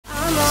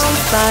I'm on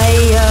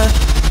fire.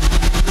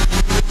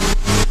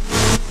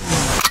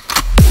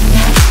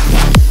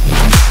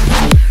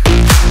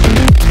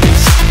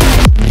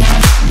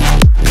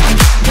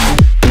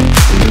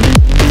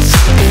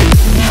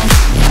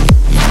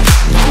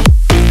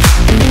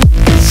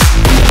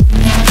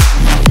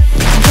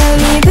 Tell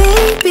me,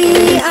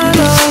 baby, I'm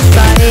on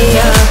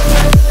fire.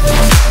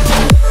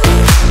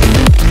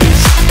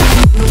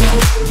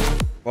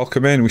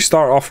 Welcome in. We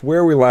start off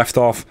where we left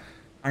off,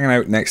 hanging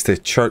out next to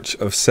Church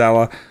of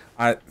Sela.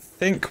 I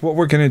think what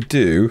we're gonna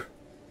do,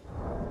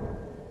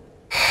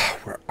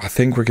 I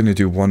think we're gonna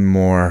do one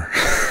more.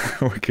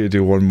 We're gonna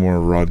do one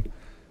more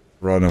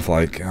run of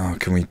like, oh,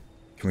 can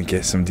we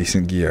get some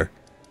decent gear?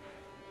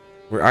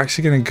 We're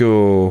actually gonna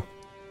go.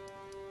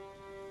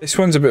 This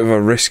one's a bit of a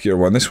riskier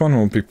one. This one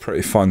will be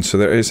pretty fun. So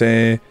there is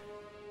a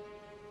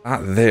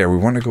there. We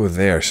want to go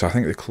there. So I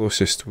think the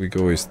closest we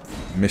go is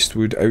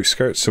Mistwood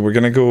outskirts. So we're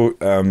gonna go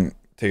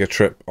take a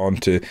trip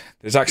onto.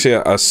 There's actually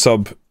a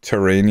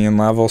subterranean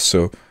level.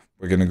 So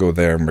we're gonna go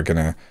there and we're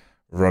gonna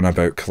run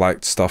about,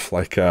 collect stuff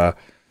like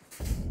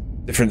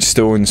different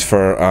stones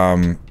for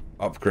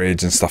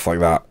upgrades and stuff like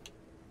that.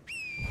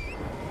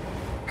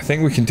 I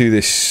think we can do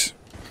this.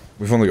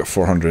 We've only got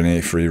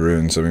 483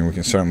 runes. I mean, we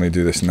can certainly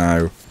do this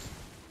now.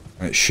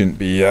 And it shouldn't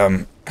be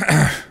it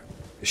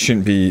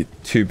shouldn't be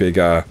too big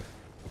a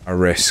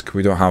risk.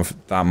 We don't have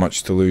that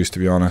much to lose, to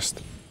be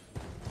honest.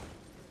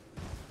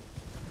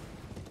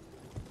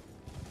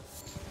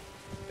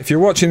 If you're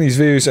watching these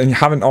videos and you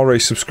haven't already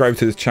subscribed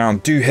to the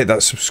channel, do hit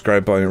that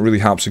subscribe button. It really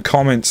helps. And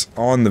comments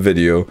on the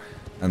video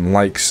and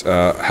likes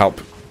help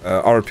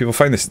other people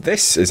find this.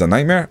 This is a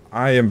nightmare.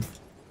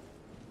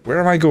 Where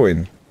am I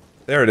going?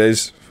 There it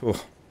is.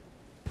 Oh.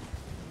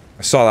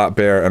 I saw that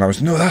bear and I was,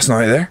 no, that's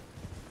not it there.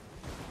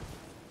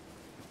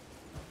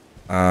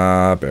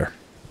 Bear.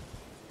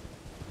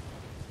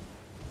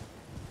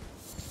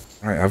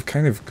 Right, I've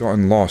kind of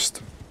gotten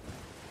lost.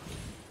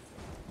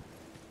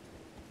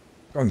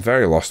 Gotten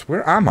very lost.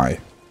 Where am I?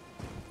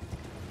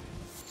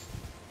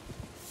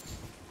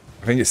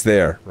 I think it's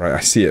there. Right,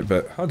 I see it,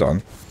 but hold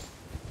on.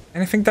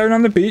 Anything down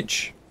on the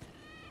beach?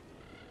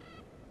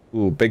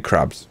 Ooh, big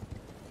crabs.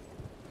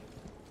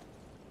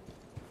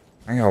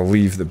 I think I'll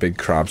leave the big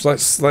crabs.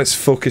 Let's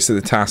focus at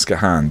the task at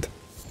hand.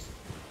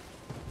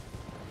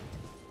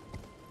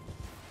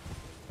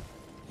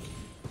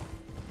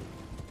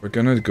 We're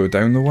gonna go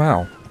down the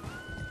well.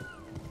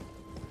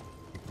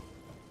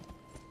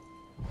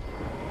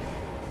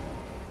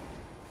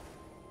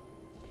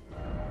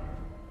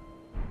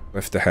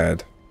 Lift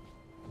ahead.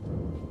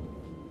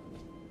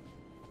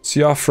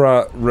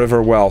 Siofra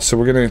River Well. So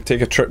we're gonna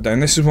take a trip down.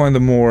 This is one of the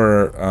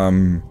more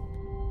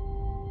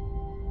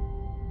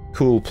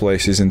cool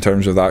places in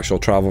terms of the actual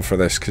travel for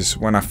this, because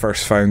when I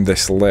first found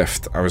this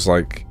lift, I was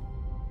like,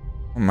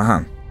 oh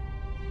man,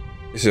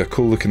 this is a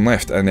cool looking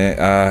lift, and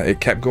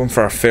it kept going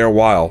for a fair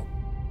while.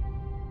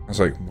 I was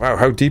like, wow,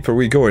 how deep are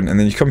we going? And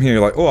then you come here,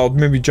 you're like, oh, I'll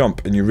maybe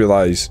jump, and you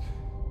realize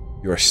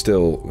you are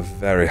still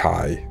very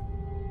high.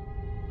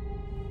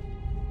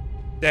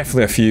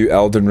 Definitely a few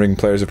Elden Ring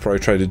players have probably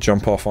tried to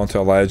jump off onto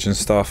a ledge and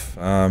stuff.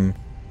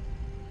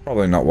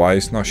 Probably not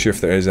wise. Not sure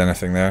if there is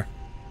anything there.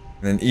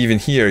 And then even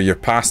here, you're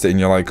past it and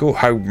you're like, oh,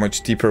 how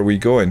much deeper are we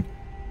going?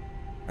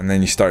 And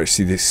then you start to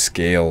see this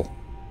scale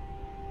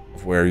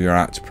of where you're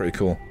at. It's pretty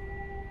cool.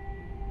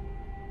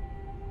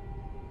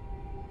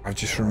 I've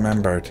just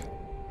remembered.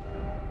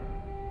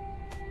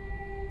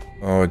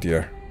 Oh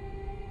dear.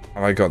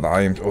 Have I got the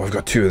items? Oh, I've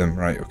got two of them.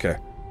 Right, okay.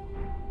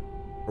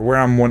 For where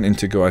I'm wanting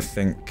to go, I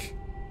think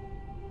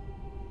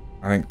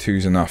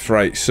two's enough.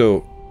 Right,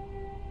 so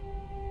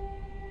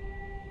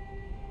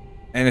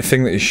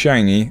anything that is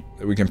shiny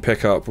that we can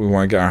pick up, we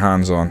want to get our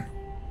hands on.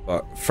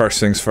 But first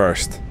things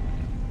first.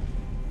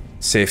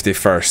 Safety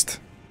first.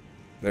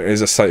 There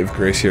is a site of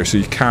grace here, so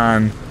you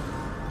can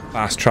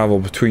fast travel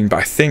between, but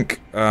I think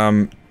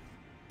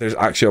there's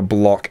actually a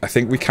block. I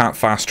think we can't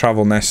fast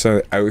travel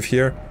necessarily out of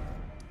here.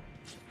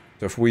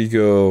 So if we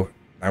go,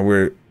 and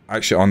we're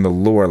actually on the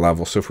lower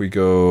level, so if we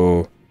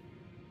go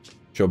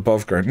to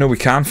above ground, no, we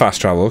can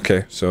fast travel.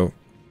 Okay, so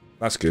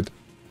that's good.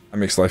 That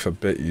makes life a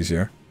bit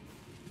easier.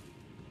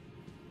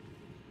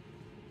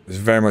 There's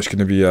very much going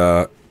to be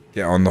a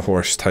get on the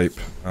horse type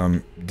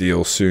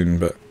deal soon,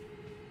 but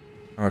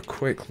have a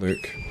quick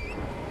look.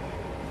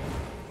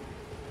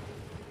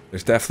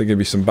 There's definitely going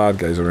to be some bad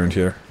guys around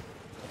here.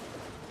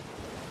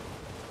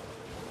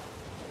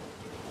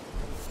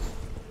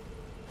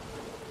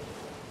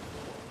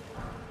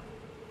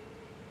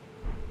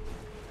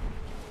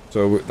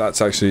 So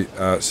that's actually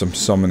some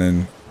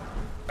summoning.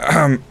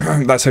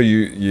 That's how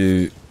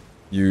you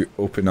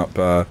open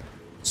up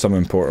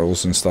summon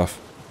portals and stuff.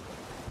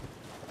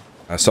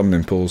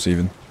 Summoning pools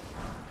even.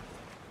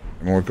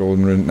 More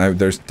golden rune. Now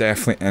there's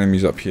definitely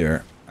enemies up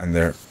here, and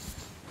they're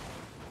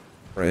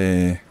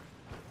pretty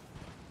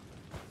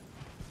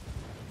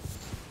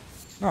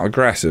not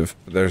aggressive,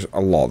 but there's a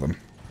lot of them.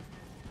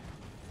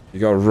 You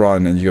gotta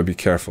run and you gotta be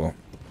careful.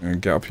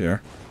 And get up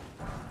here.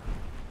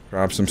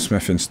 Grab some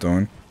smithing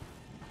stone.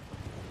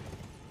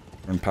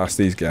 Run past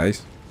these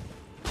guys.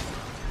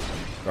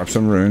 Grab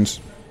some runes.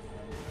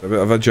 A bit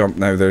of a jump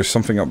now. There's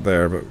something up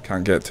there, but we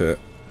can't get to it.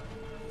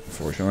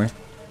 Unfortunately.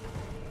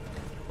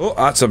 Oh,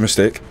 that's a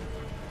mistake.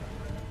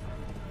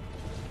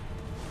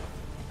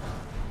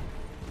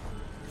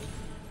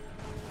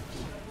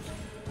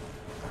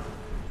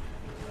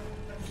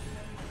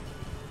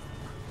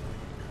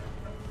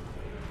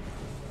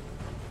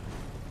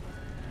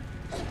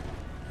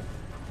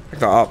 Pick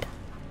that up.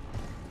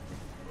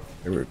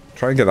 Okay, we're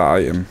trying to get that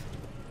item.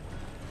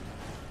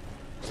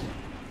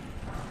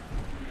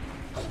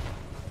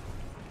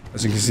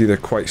 As you can see, they're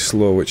quite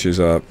slow, which is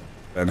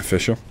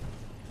beneficial.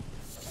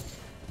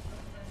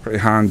 Pretty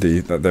handy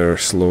that they're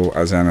slow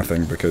as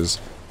anything, because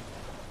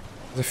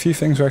there's a few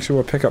things we actually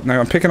will pick up. Now,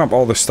 I'm picking up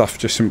all this stuff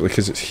just simply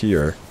because it's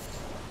here.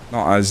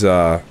 Not as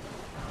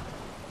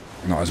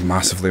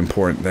massively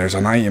important. There's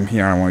an item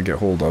here I want to get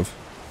hold of.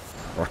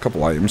 Or a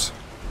couple items.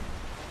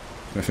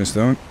 Smithing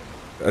stone.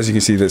 As you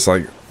can see, that's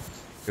like,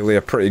 they lay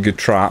a pretty good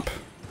trap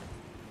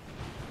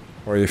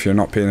for you if you're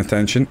not paying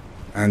attention.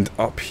 And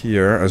up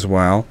here as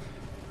well.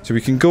 So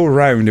we can go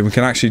around and we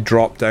can actually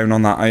drop down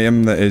on that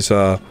item that is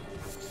on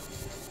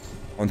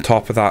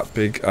top of that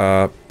big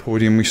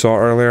podium we saw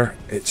earlier.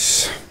 I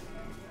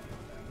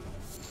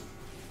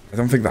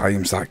don't think the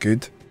item's that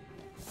good.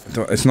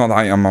 It's not the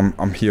item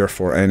I'm here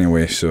for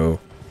anyway, so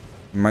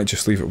I might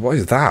just leave it. What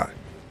is that?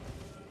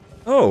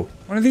 Oh,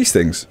 one of these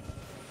things.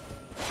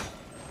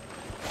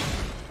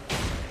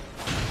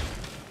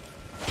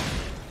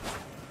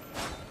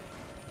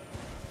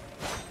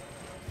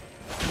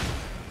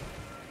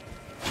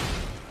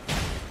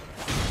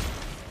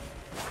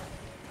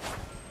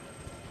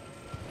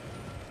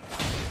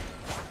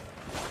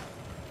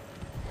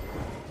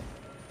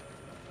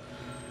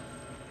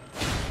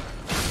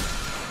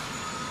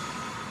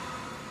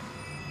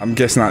 I'm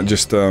guessing that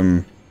just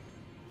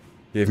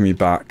gave me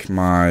back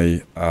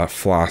my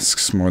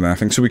flasks more than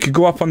anything. So we could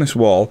go up on this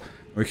wall,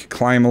 we could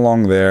climb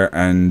along there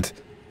and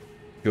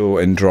go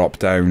and drop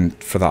down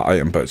for that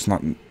item, but it's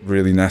not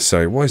really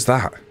necessary. What is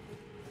that?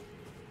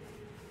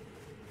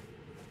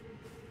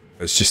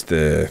 It's just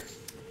the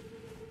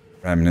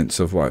remnants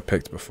of what I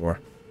picked before.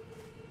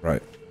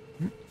 Right.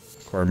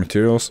 Acquire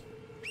materials.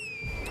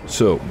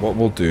 So, what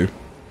we'll do...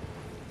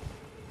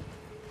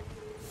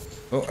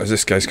 Oh, as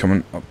this guy's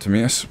coming up to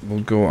meet us,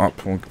 we'll go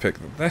up and we'll pick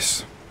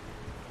this.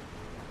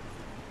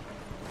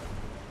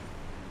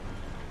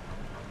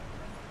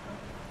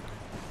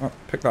 Oh,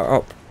 pick that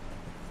up.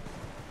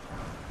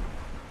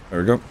 There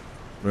we go.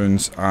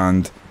 Runes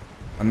and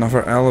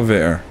another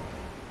elevator.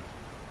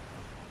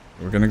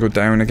 We're gonna go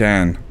down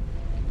again.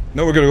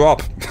 No, we're gonna go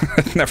up.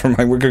 Never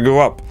mind, we're gonna go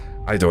up.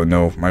 I don't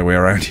know my way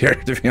around here,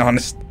 to be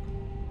honest.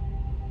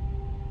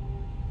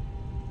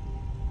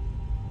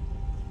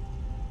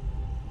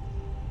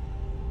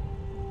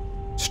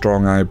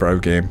 Strong eyebrow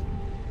game.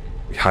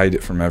 We hide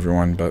it from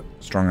everyone, but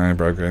strong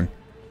eyebrow game.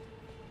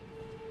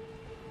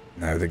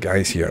 Now, the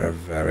guys here are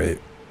very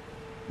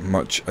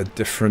much a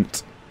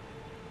different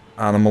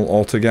animal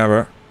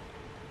altogether.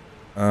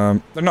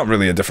 They're not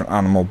really a different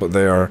animal, but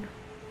they're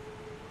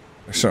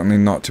certainly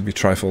not to be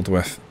trifled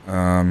with.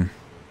 If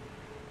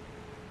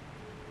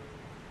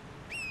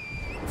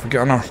we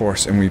get on our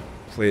horse and we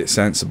play it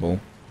sensible,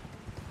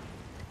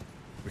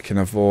 we can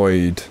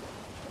avoid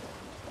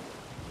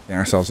getting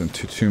ourselves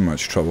into too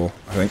much trouble,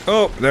 I think.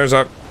 Oh, there's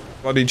a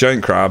bloody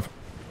giant crab.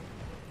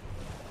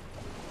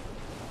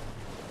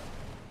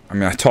 I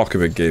mean, I talk a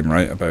big game,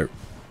 right? About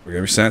we're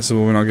gonna be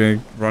sensible, we're not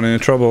gonna run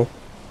into trouble.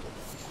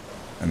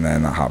 And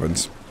then that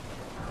happens.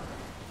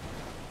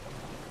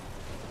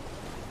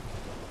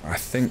 I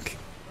think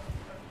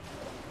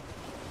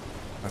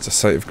that's a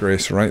site of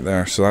grace right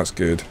there, so that's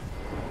good.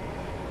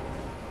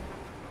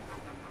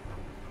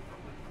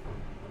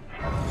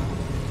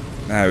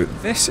 Now,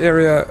 this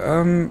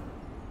area,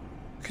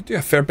 could do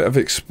a fair bit of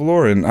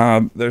exploring.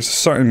 There's a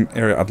certain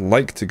area I'd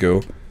like to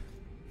go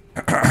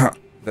that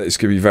is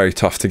going to be very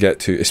tough to get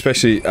to,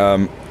 especially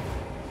the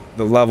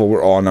level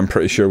we're on. I'm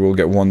pretty sure we'll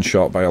get one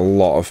shot by a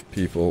lot of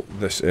people,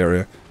 this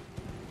area.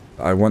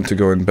 I want to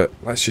go in, but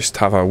let's just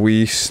have a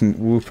wee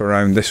swoop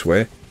around this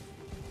way.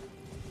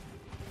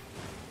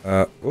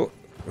 Oh,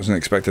 wasn't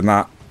expecting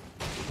that.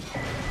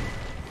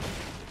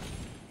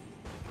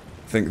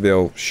 I think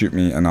they'll shoot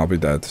me and I'll be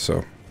dead,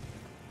 so...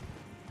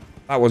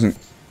 That wasn't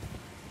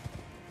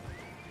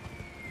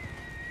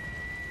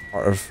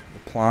part of the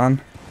plan.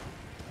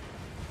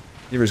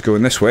 Here's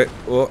going this way.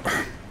 Oh.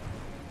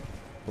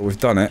 But we've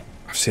done it.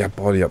 I see a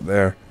body up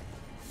there.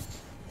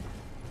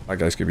 That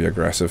guy's gonna be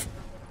aggressive.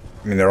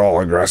 I mean, they're all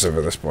aggressive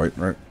at this point,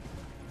 right?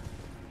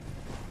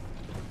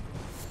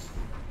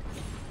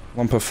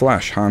 Lump of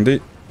flesh,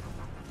 handy.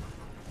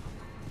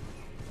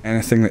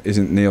 Anything that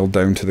isn't nailed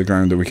down to the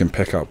ground that we can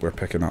pick up, we're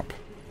picking up.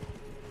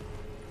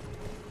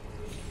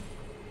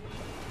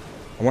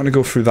 I want to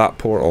go through that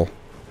portal,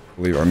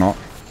 believe it or not.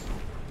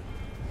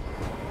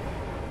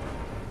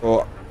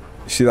 Oh,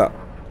 you see that?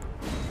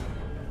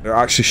 They're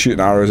actually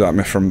shooting arrows at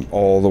me from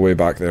all the way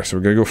back there, so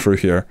we're going to go through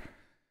here.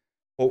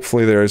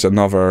 Hopefully there's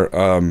another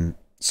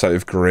site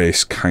of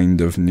grace kind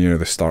of near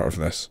the start of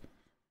this.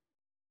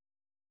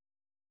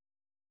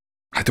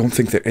 I don't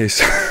think there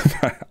is.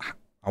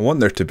 I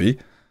want there to be.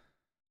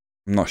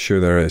 I'm not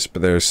sure there is,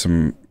 but there's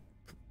some...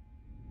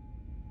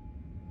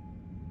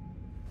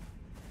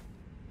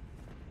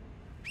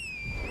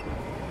 I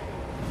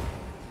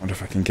wonder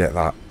if I can get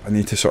that. I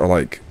need to sort of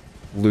like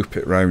loop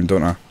it round,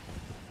 don't I?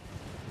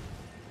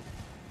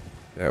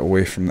 Get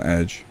away from the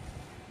edge.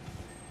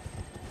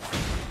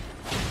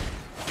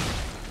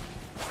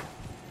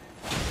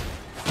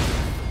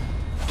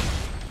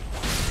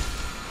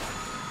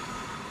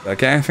 Did I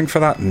get anything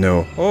for that?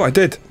 No. Oh, I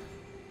did.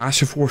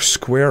 Ash of War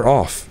square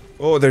off.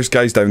 Oh, there's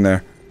guys down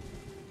there.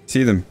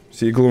 See them.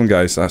 See you glowing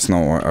guys. That's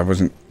not what I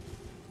wasn't...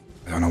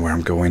 I don't know where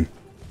I'm going.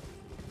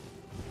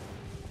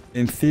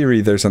 In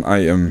theory, there's an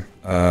item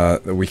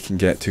that we can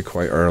get to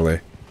quite early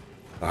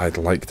that I'd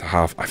like to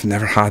have. I've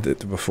never had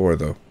it before,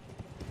 though.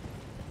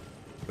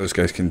 Those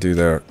guys can do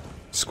their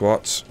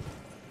squats.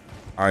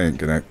 I ain't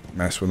gonna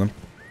mess with them.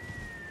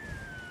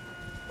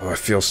 Oh, it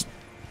feels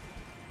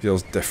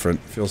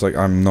different. Feels like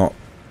I'm not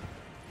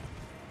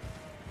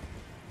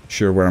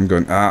sure where I'm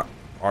going. Ah,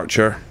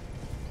 archer.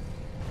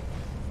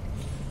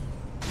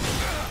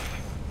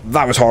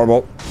 That was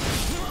horrible.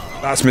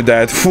 That's me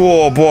dead.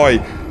 Oh boy.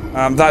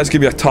 That is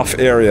going to be a tough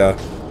area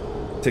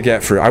to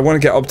get through. I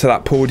want to get up to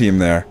that podium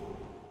there.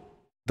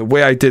 The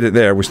way I did it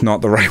there was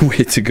not the right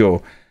way to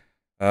go.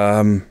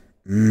 That's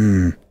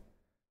going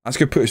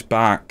to put us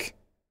back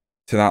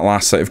to that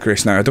last site of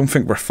grace now. I don't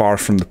think we're far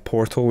from the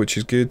portal, which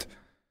is good.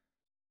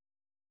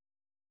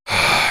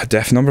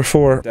 Death number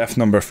 4. Death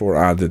number 4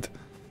 added.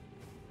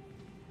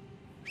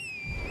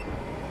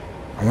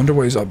 I wonder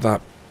what is up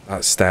that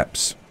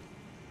steps.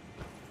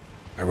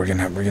 We're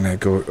gonna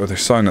go. Oh,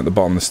 there's sign at the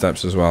bottom of the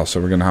steps as well,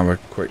 so we're gonna have a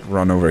quick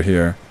run over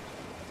here.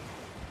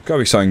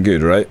 Gotta be something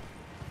good, right?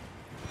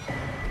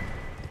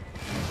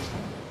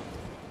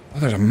 Oh,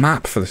 there's a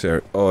map for this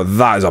area. Oh,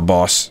 that is a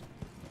boss.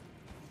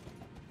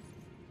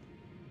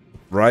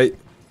 Right?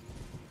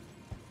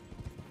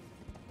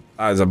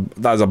 That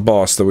is a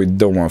boss that we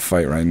don't want to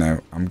fight right now,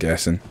 I'm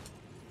guessing.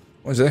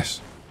 What is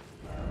this?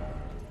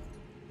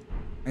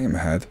 Aim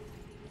ahead.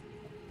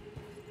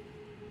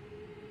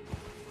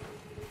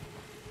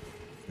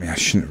 I mean, I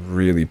shouldn't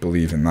really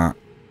believe in that.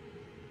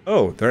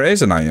 Oh, there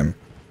is an item.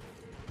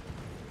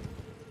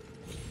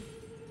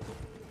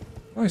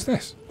 What is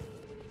this?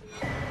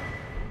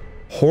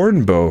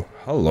 Hornbow.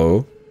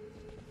 Hello.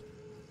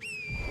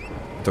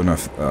 I don't know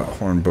if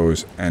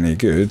hornbow's any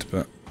good,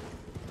 but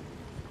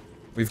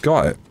we've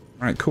got it.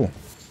 Alright, cool.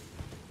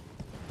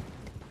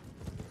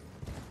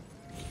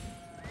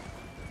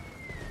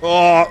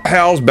 Oh,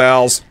 hell's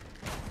bells.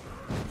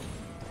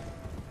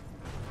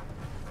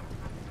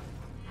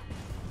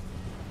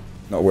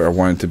 Not where I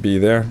wanted to be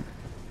there.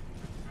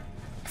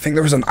 I think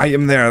there was an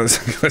item there.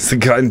 That's the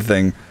gun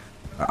thing.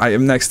 An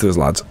item next to us,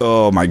 lads.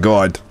 Oh my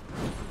god.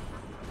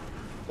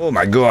 Oh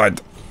my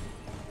god.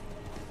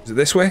 Is it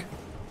this way?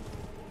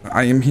 An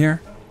item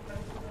here?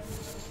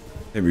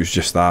 Maybe it was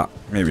just that.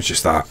 Maybe it's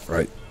just that.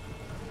 Right.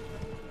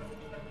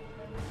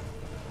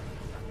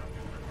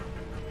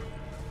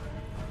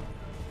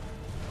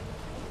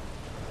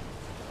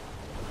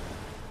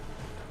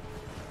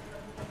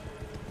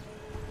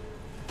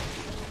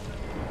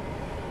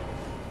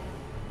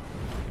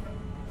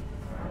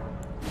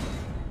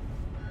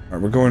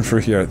 We're going through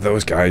here.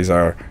 Those guys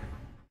are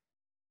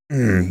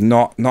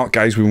not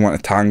guys we want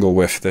to tangle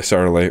with this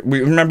early.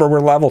 Remember, we're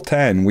level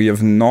 10. We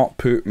have not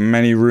put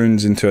many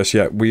runes into us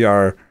yet.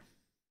 We're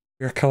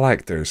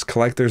collectors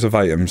of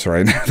items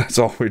right now. That's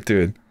all we're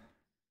doing.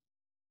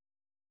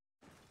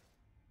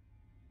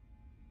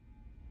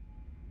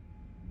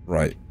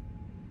 Right,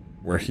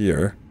 we're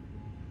here.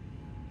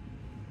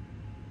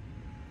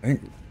 I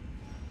think.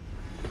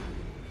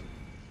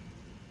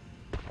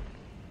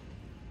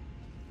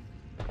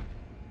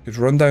 Could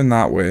run down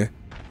that way,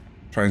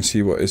 try and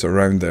see what is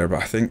around there,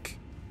 but I think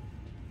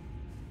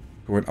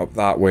going up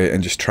that way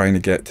and just trying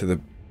to get to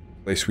the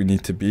place we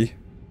need to be.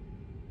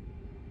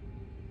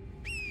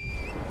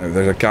 Now,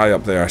 there's a guy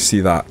up there, I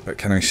see that, but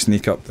can I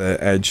sneak up the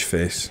edge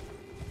face?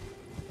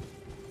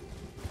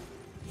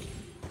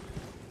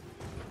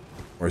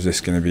 Or is this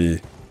going to be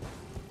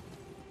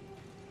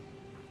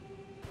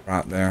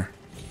right there?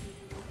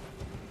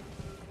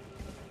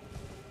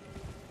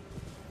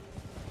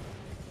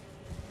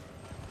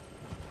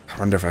 I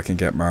wonder if I can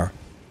get my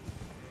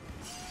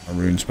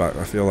runes back.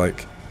 I feel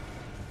like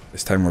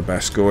this time we're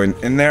best going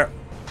in there.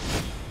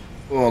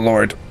 Oh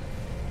lord.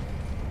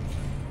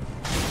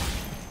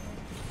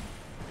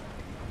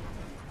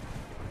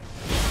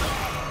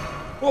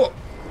 Oh!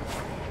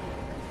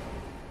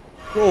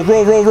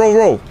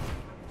 Roll.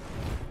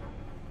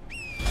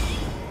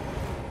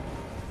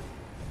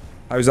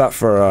 How's that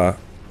for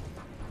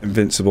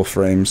invincible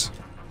frames?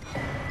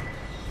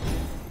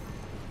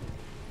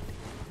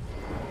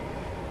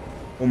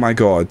 Oh my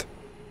god.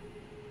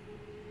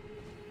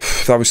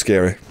 That was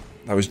scary.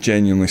 That was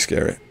genuinely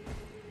scary.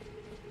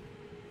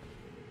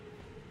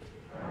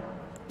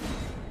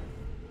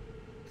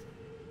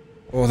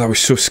 Oh, that was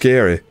so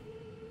scary.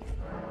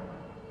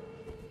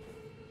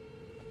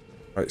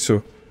 Right,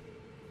 so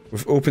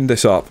We've opened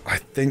this up. I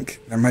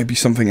think there might be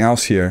something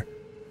else here.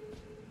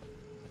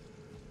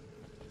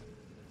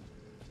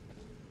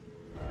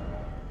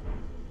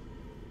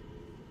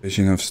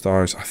 Vision of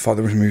stars. I thought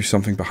there was maybe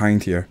something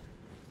behind here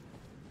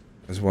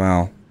as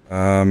well.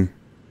 I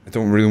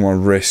don't really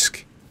want to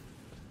risk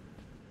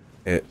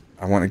it.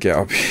 I want to get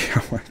up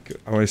here.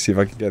 I want to see if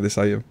I can get this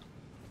item.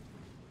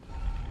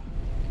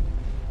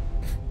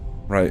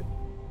 Right.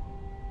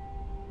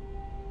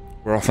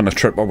 We're off on a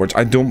trip upwards.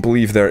 I don't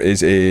believe there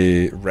is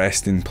a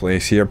resting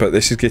place here, but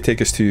this is going to take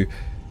us to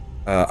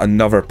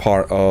another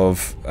part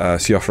of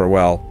Siofra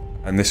Well,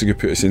 and this is going to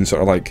put us in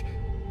sort of like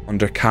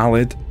under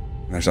Khalid.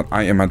 And there's an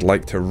item I'd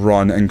like to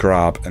run and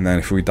grab, and then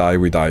if we die,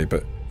 we die.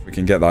 But if we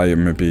can get the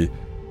item, it'd be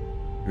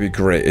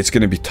great. It's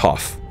going to be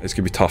tough. It's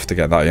going to be tough to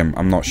get that item.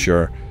 I'm not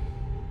sure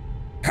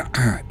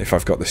if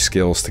I've got the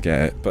skills to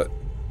get it, but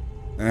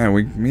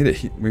we made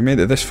it. We made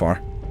it this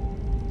far.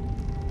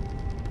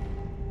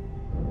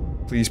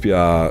 Please be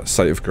a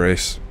sight of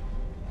grace.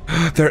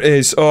 There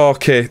is. Oh,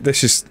 okay.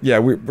 This is... Yeah,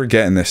 we're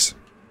getting this.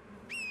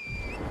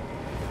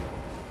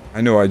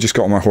 I know I just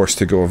got on my horse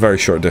to go a very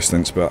short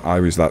distance, but I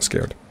was that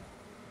scared.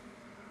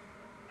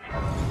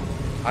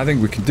 I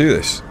think we can do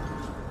this.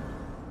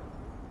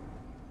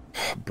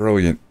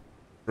 Brilliant.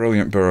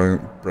 Brilliant,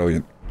 brilliant,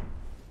 brilliant.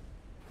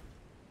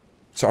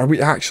 So are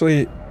we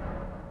actually...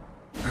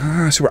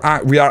 so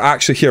we are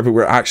actually here, but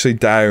we're actually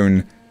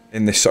down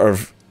in this sort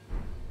of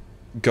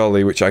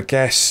gully, which I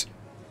guess...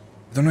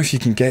 I don't know if you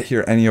can get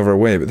here any other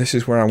way, but this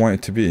is where I want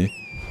it to be.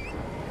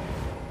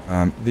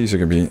 These are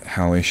going to be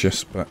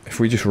hellacious, but if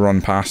we just run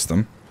past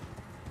them,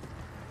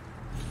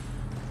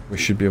 we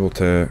should be able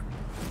to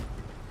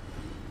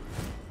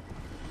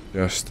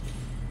just...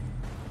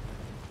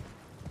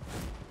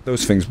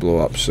 Those things blow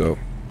up, so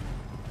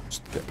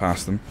just get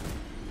past them.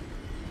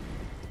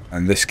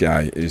 And this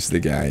guy is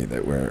the guy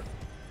that we're...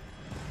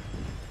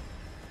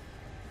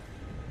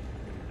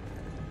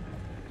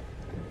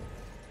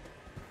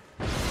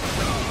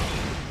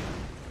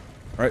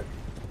 Right,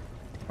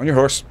 on your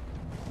horse.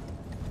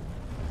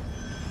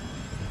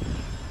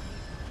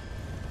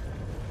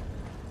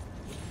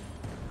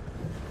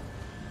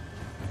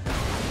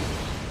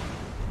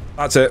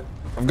 That's it.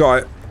 I've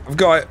got it. I've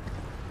got it.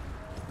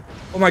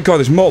 Oh my god,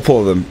 there's multiple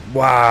of them.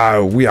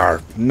 Wow, we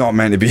are not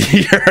meant to be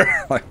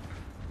here. Like,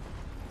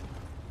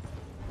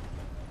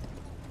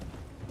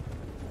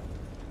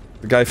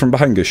 the guy from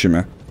behind us,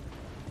 Shima.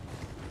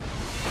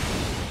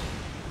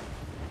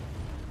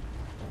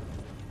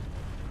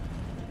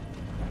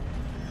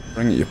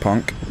 Bring it, you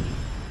punk.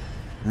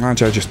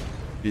 Imagine I just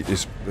beat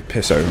the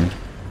piss out of him.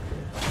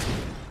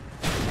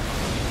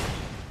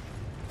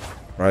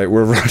 Right,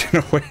 we're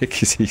running away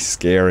because he's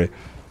scary.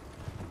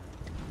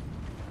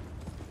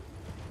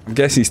 I'm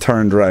guessing he's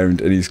turned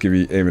around and he's going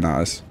to be aiming at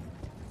us.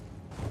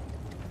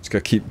 Just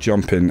got to keep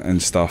jumping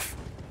and stuff.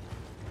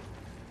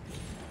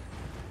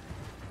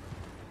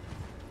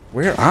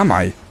 Where am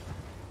I?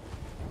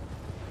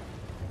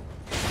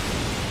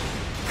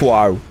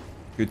 Wow.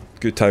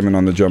 Good timing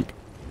on the jump.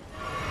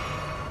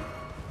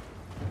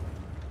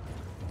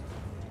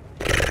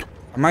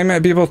 I might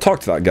be able to talk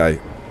to that guy.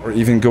 Or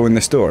even go in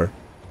this door.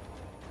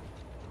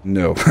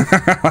 No.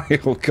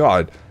 Oh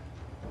god.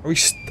 Are we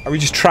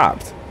just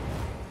trapped?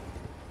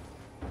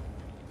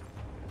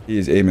 He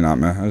is aiming at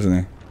me, isn't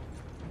he?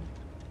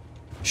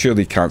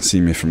 Surely he can't see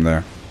me from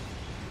there.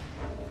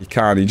 He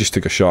can, he just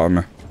took a shot at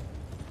me.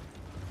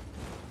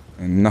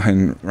 And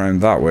nothing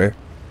round that way.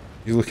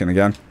 He's looking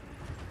again.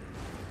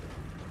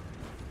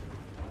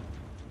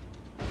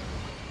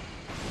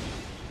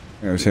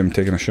 It was him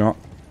taking a shot.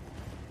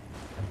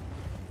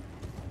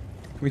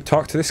 Can we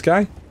talk to this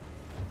guy?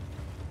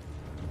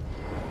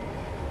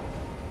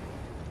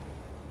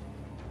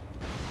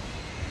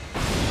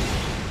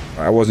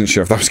 I wasn't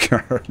sure if that was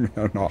going to hurt me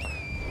or not.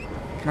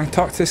 Can I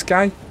talk to this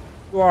guy?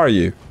 Who are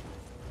you?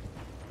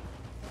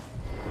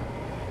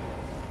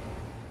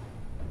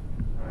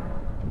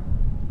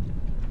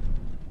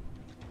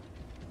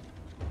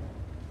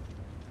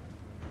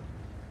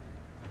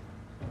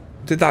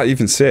 What did that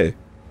even say?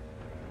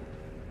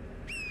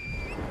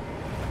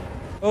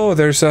 Oh,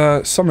 there's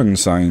summon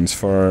signs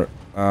for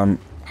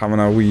having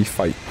a wee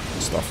fight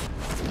and stuff.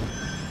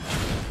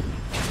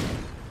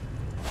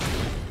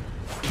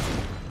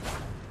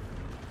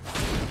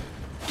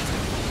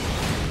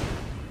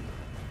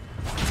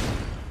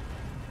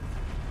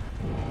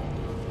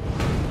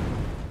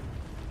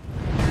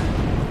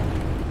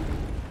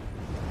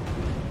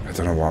 I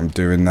don't know what I'm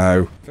doing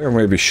now. I think I'm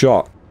going to be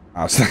shot.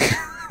 I was like,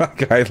 that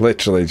guy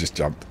literally just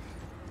jumped.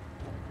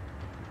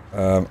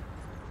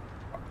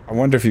 I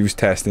wonder if he was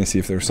testing to see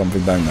if there was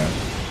something down there.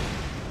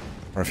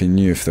 Or if he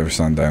knew if there was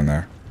something down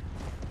there.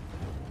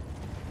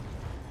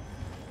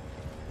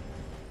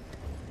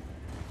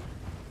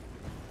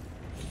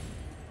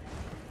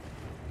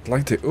 I'd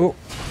like to... Oh!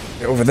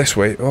 Get over this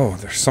way. Oh,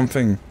 there's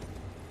something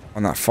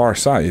on that far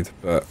side.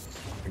 But,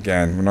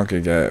 again, we're not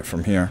going to get it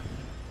from here.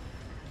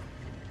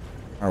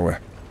 Are we?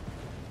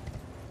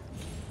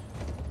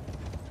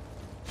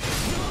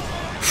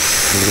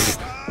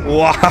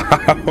 Wow!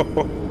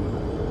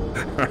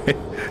 Right.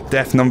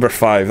 death number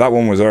 5. That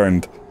one was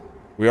earned.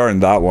 We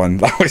earned that one.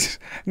 That was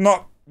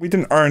not... We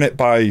didn't earn it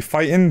by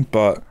fighting,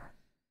 but...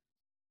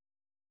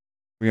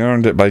 we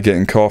earned it by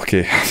getting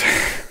cocky.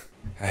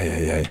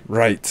 Hey.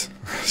 Right.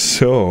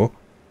 So...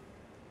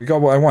 we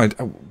got what I wanted.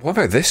 What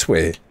about this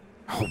way?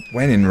 Oh,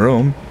 when in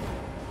Rome.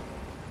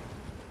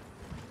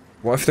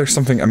 What if there's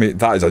something... I mean,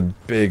 that is a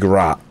big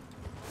rat.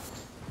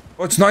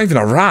 Oh, it's not even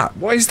a rat.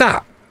 What is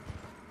that?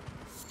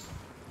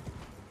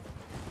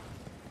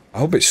 I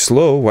hope it's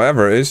slow,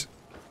 whatever it is.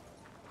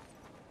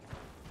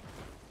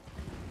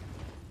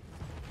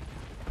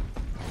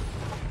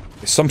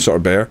 It's some sort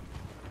of bear.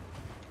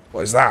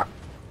 What is that?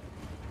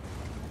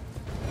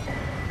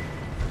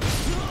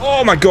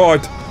 Oh my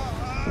god!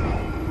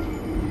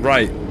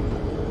 Right.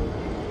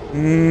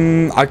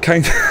 I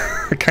kind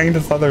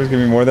of thought there was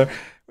gonna be more there.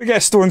 We get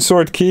a stone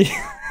sword key.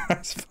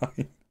 That's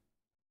fine.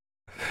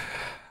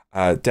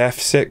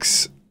 Death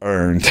 6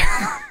 earned.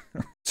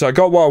 So I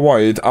got what I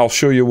wanted. I'll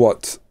show you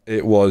what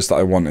it was that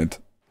I wanted.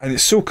 And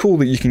it's so cool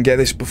that you can get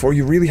this before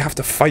you really have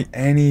to fight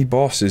any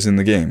bosses in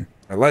the game.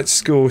 Right,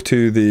 let's go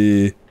to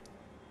the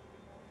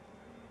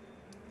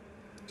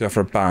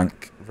river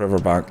bank,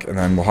 and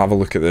then we'll have a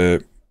look at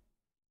the...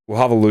 we'll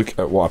have a look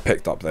at what I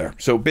picked up there.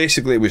 So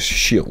basically it was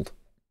shield.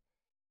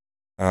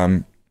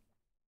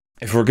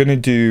 If we're going to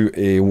do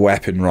a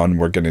weapon run,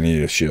 we're going to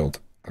need a shield.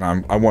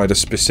 And I wanted a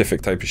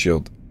specific type of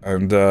shield.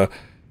 And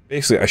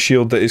basically a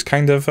shield that is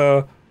kind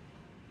of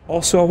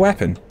also a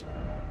weapon.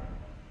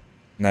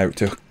 Now,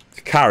 to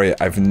carry it,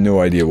 I have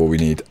no idea what we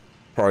need.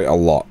 Probably a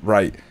lot.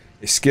 Right.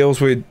 It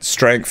scales with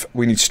strength.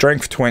 We need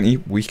strength 20.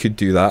 We could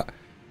do that.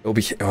 It'll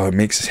be... oh, it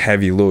makes us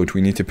heavy load.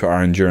 We need to put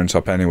our endurance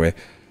up anyway.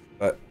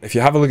 But if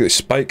you have a look at the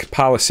Spike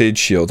Palisade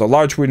Shield, a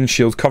large wooden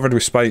shield covered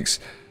with spikes,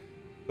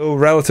 though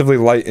relatively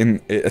light in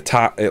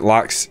it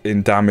lacks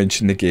in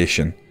damage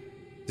negation.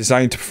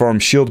 Designed to perform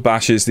shield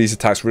bashes, these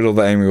attacks riddle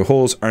the enemy with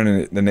holes,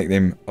 earning it the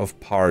nickname of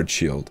Powered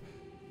Shield.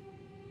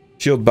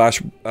 Shield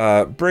bash,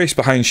 brace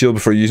behind shield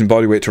before using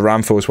body weight to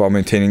ram foes while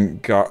maintaining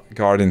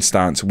guarding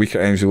stance. Weaker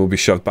enemies will be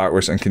shoved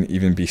backwards and can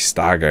even be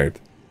staggered.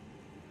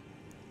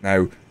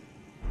 Now,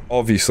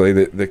 obviously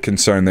the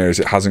concern there is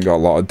it hasn't got a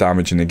lot of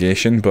damage and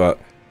negation, but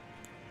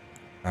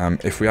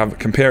if we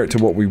compare it to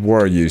what we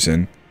were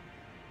using,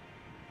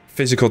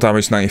 physical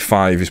damage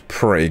 95 is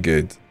pretty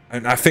good.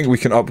 And I think we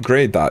can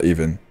upgrade that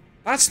even.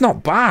 That's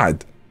not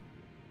bad.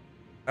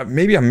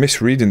 Maybe I'm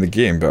misreading the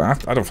game,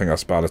 but I don't think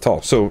that's bad at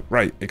all. So,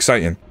 right,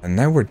 exciting. And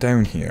now we're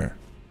down here.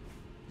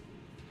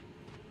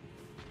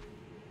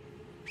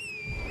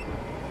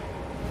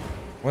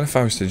 What if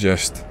I was to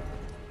just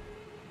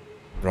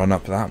run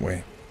up that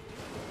way?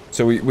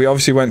 So we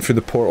obviously went through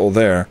the portal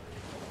there.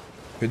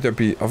 Could there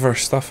be other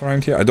stuff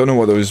around here? I don't know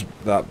what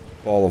that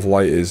ball of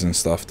light is and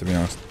stuff, to be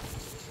honest.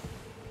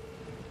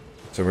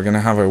 So we're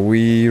gonna have a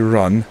wee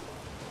run.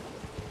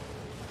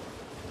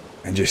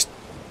 And just,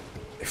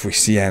 if we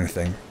see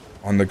anything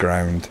on the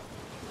ground,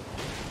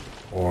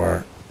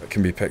 or that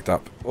can be picked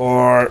up,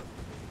 or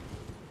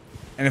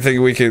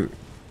anything we could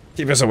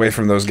keep us away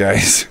from those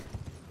guys.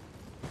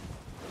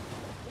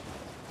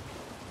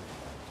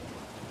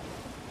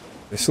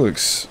 This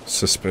looks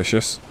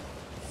suspicious.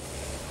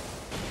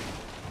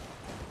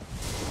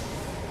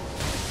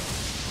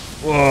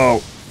 Whoa!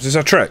 Is this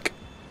a trick?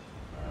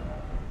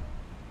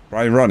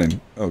 Why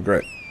running? Oh,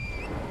 great.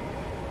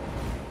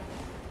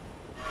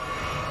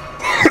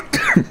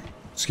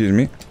 Excuse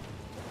me.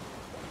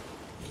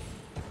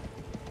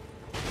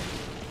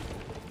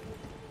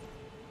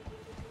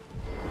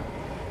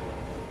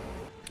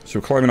 So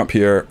we're climbing up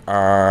here,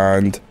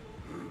 and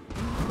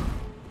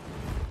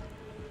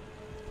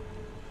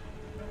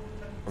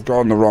I've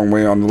gone the wrong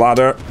way on the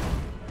ladder.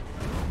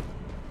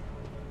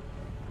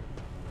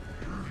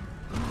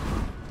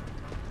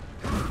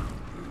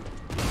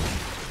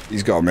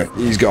 He's got me.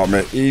 He's got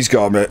me. He's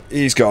got me.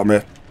 He's got me.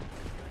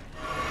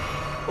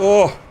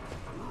 Oh!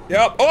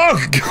 Yep.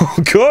 Oh!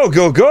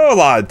 Go,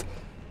 lad!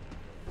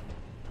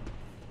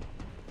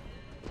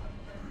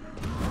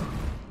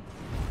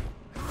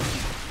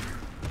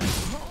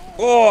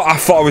 Oh, I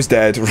thought I was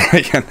dead.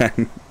 Right,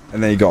 and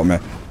then he got me.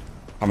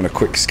 Having a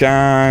quick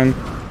scan.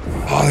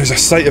 Oh, there's a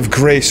site of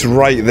grace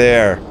right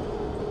there.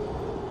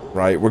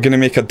 Right, we're gonna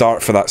make a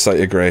dart for that site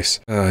of grace.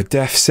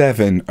 Death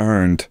 7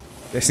 earned.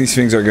 Guess these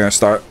things are gonna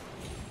start.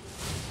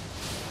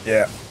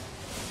 Yeah.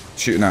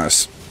 Shooting at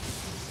us.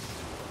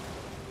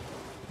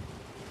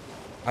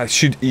 I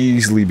should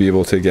easily be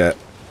able to get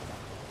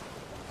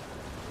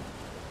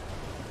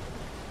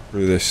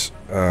through this,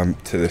 to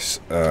this,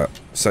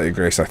 site of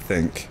grace, I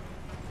think.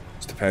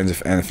 Just depends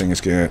if anything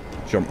is gonna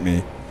jump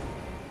me.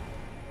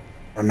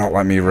 Or not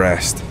let me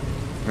rest.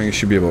 I think I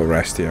should be able to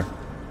rest here.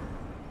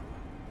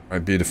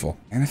 Right, beautiful.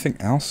 Anything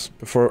else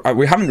before...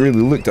 we haven't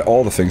really looked at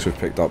all the things we've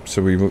picked up,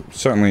 so we will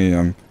certainly,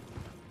 have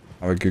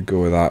a good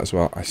go with that as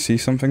well. I see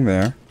something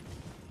there.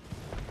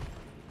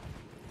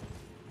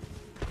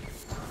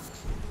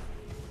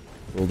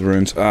 Gold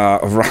runes.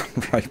 I've run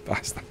right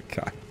past that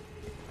guy.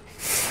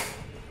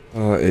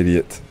 Oh,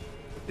 idiot.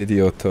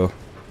 Idioto.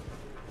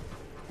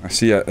 I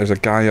see there's a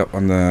guy up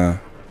on the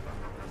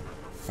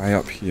Guy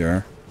up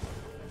here.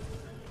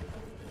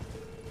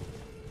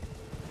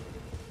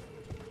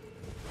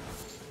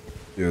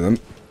 Few of them.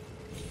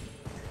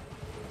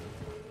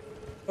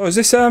 Oh, is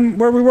this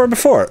where we were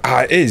before?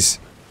 Ah, it is.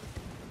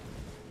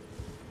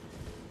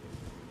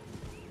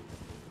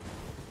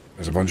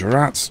 There's a bunch of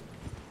rats.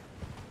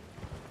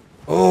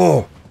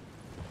 Oh!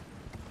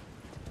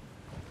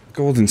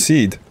 Golden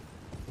seed.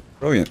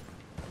 Brilliant.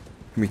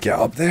 Can we get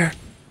up there?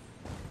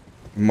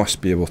 We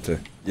must be able to.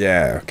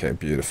 Yeah, okay,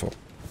 beautiful.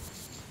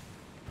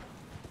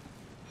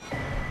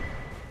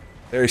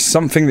 There is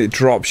something that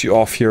drops you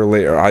off here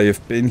later. I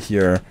have been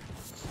here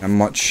a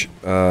much,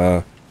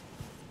 a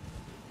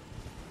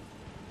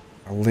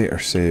later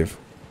save.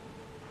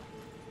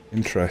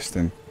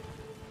 Interesting.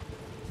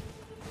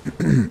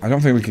 I don't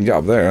think we can get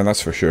up there,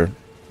 that's for sure.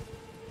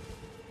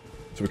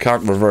 So we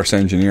can't reverse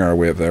engineer our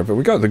way up there, but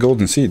we got the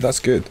golden seed, that's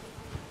good.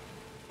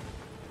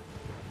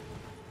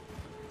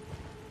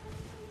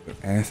 Is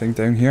there anything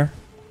down here?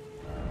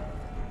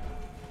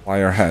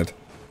 Fly our head.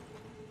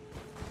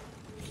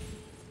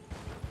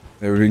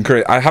 It would have been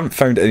great. I haven't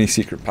found any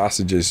secret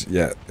passages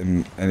yet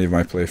in any of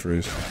my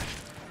playthroughs.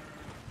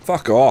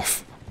 Fuck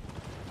off.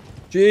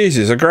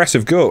 Jesus,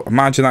 aggressive goat.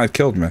 Imagine that had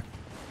killed me.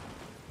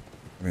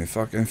 I mean,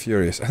 fucking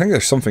furious. I think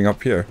there's something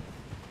up here.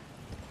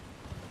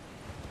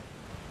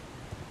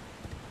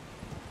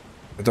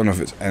 I don't know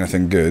if it's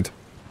anything good.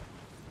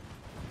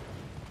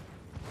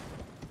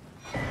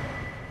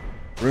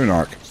 Rune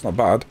arc. It's not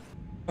bad.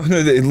 Oh no,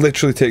 it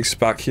literally takes us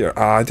back here.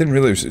 Ah, I didn't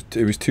realize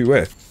it was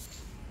two-way.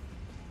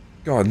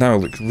 God, now it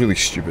looks really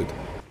stupid.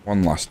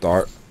 One last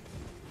dart.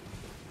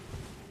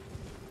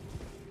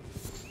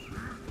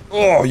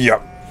 Oh, yeah.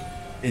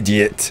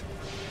 Idiot.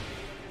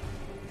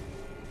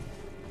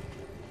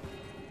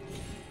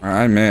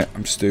 Alright, mate.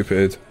 I'm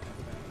stupid.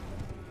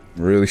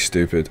 I'm really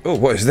stupid. Oh,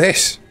 what is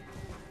this?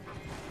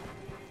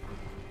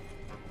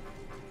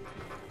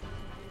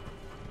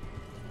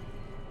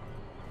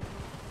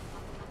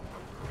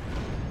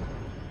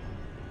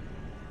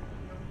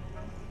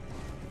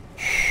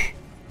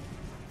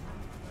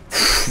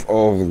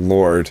 Oh,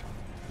 Lord.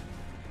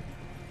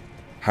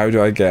 How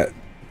do I get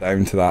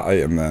down to that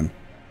item, then?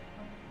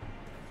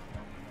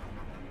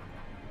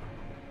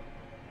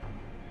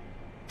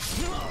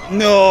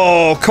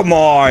 No, come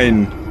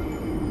on!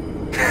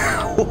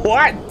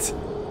 What?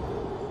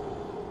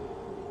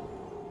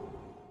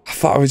 I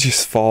thought I would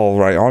just fall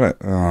right on it.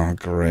 Oh,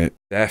 great.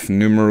 Death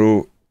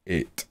numero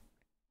 8.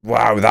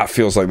 Wow, that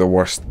feels like the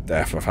worst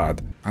death I've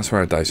had. That's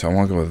where I died, so I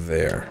want to go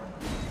there.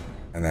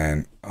 And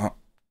then,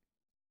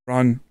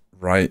 run.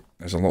 Right,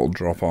 there's a little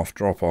drop off,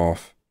 jump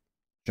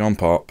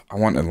up. I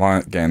want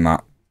to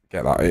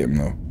get that item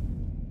though.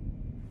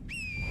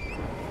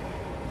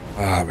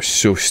 Ah, it was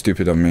so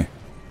stupid of me.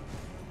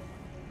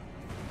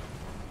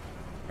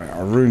 Right,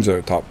 our rune's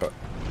out top, but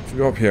if we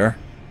go up here.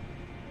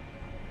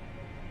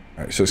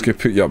 Right, so it's gonna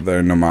put you up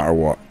there no matter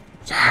what.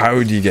 So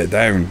how do you get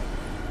down?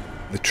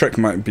 The trick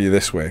might be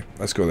this way.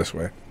 Let's go this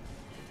way.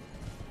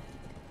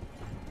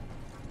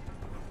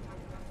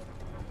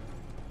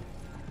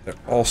 There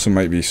also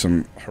might be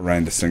some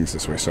horrendous things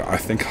this way, so I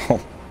think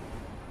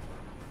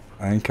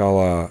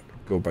I'll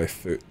go by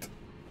foot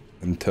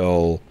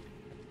until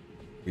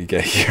we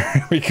get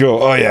here. We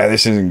go, oh yeah,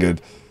 this isn't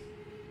good.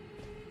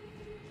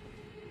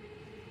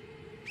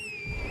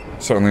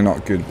 Certainly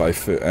not good by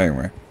foot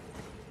anyway.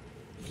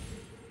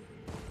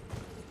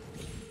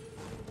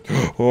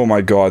 Oh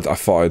my god, I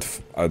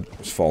thought I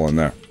was falling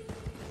there.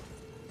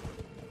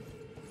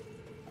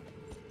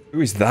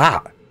 Who is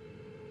that?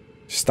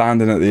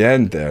 Standing at the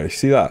end there, you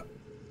see that?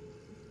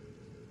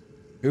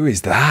 Who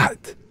is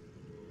that?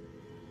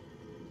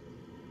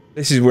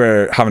 This is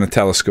where having a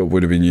telescope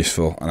would have been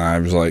useful, and I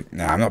was like,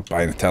 nah, I'm not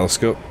buying a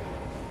telescope.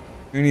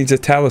 Who needs a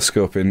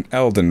telescope in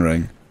Elden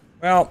Ring?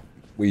 Well,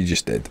 we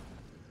just did.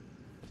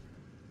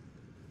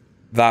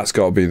 That's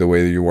got to be the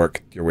way that you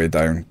work your way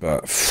down,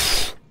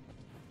 but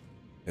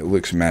it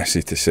looks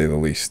messy to say the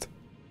least.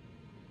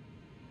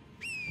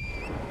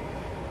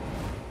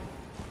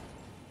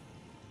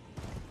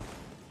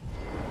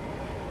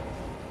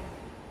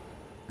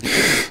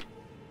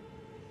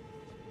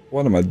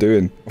 What am I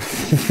doing?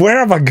 Where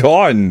have I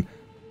gone?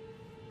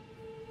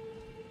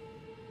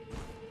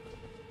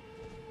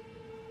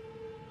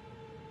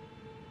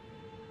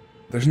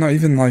 There's not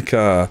even like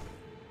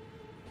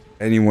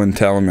anyone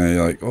telling me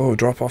like, oh,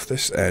 drop off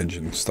this edge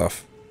and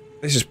stuff.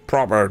 This is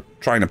proper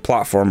trying to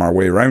platform our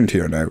way around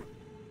here now.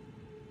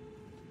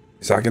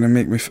 Is that gonna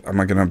make me? Am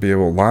I gonna be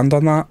able to land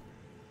on that?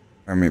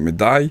 Or make me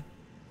die?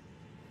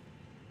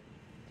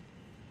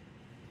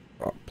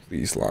 Oh,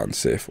 please land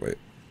safely.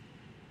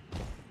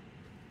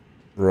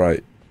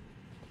 Right.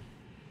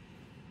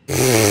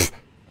 I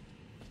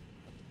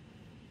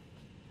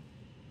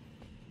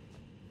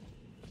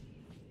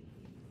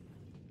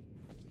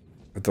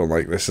don't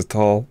like this at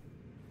all.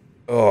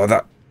 Oh,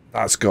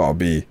 that's gotta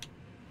be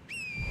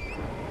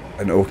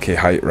an okay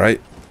height,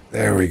 right?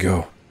 There we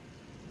go.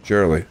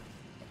 Surely.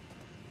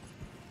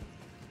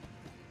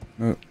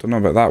 No, don't know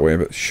about that way,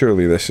 but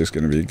surely this is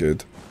gonna be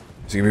good.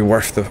 It's gonna be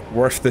worth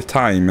the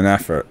time and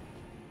effort.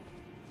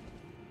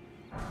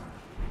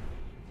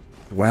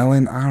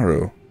 Dwelling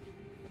arrow.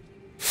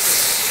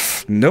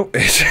 Nope,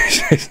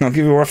 it's not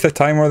even worth the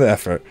time or the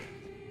effort.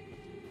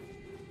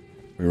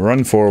 We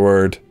run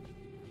forward.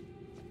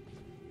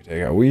 We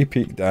take a wee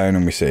peek down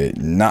and we say,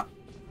 nah.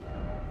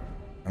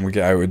 And we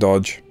get out of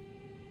dodge.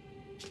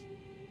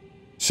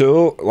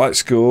 So,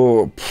 let's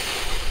go.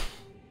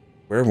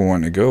 Where we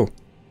want to go.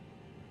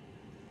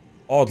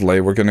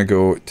 Oddly, we're going to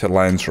go to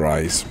Lens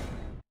Rise.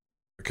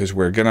 Because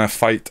we're going to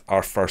fight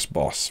our first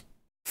boss.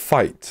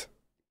 Fight.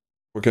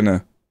 We're going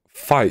to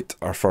fight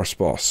our first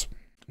boss.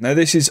 Now,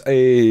 this is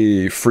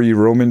a free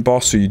roaming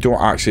boss, so you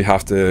don't actually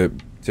have to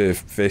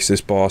face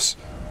this boss.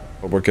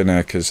 But we're going to,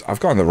 because I've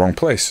gone in the wrong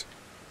place.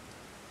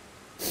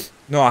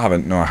 No, I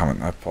haven't. No, I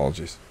haven't.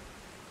 Apologies.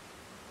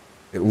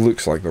 It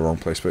looks like the wrong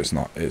place, but it's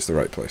not. It's the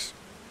right place.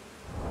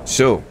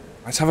 So,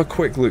 let's have a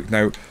quick look.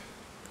 Now,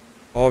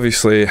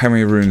 obviously, how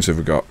many runes have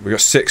we got? We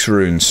got 6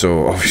 runes,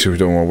 so obviously we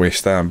don't want to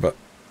waste them, but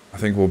I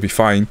think we'll be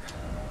fine.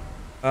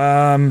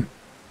 I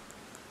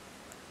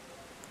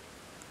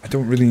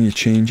don't really need to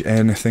change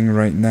anything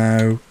right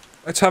now.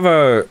 Let's have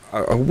a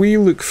wee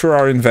look through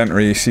our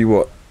inventory, see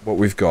what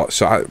we've got.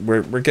 So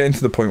we're getting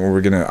to the point where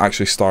we're going to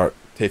actually start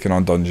taking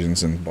on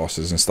dungeons and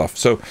bosses and stuff.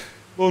 So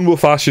Lone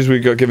Wolf Ashes, we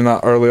got given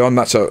that early on.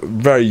 That's a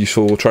very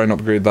useful. We'll try and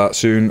upgrade that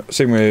soon.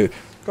 Same with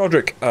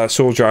Godric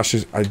Soldier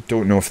Ashes. I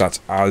don't know if that's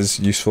as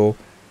useful.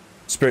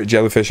 Spirit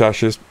Jellyfish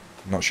Ashes,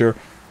 I'm not sure.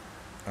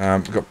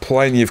 We've got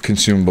plenty of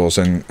consumables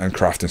and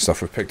crafting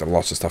stuff. We've picked up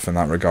lots of stuff in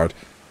that regard.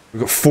 We've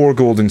got 4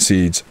 golden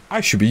seeds.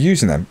 I should be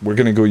using them. We're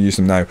going to go use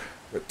them now.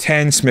 We've got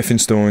 10 smithing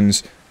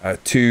stones,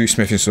 2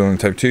 smithing stones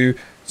type 2,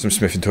 some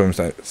smithing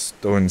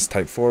stones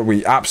type 4.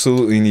 We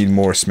absolutely need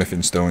more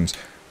smithing stones.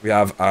 We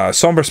have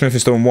Somber Smithing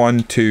Stone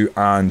 1, 2,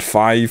 and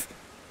 5.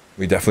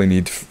 We definitely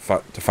need to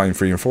find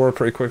 3 and 4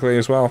 pretty quickly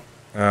as well.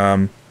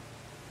 Yeah,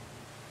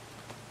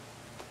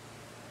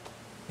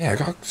 I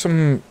got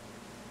some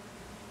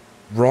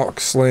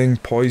Rock Sling,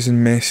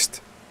 Poison Mist,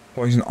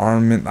 Poison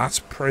Armament. That's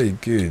pretty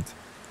good.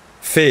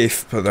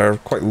 Faith, but they're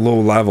quite low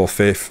level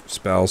Faith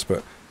spells, but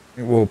I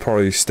think we'll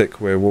probably stick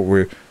with what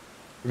we're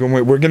going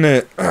with. We're going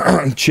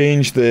to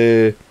change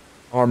the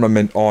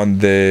armament on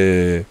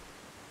the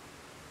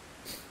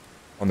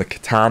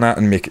katana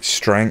and make it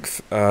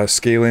strength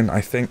scaling,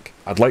 I think.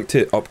 I'd like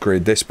to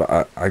upgrade this,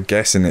 but I'm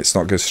guessing it's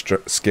not going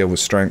to scale with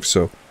strength,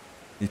 so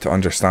I need to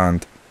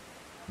understand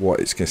what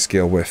it's going to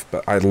scale with.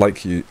 But I want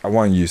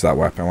to use that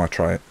weapon. I want to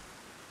try it.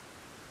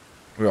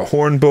 We got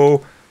Horn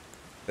Bow.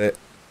 It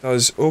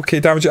does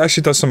okay damage. It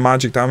actually does some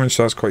magic damage,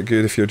 so that's quite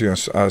good if you're doing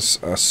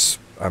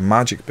a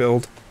magic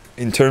build.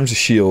 In terms of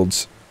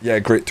shields, yeah,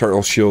 Great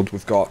Turtle Shield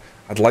we've got.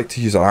 I'd like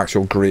to use an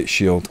actual Great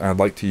Shield, and I'd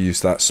like to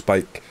use that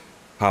Spike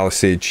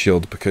Palisade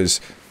Shield because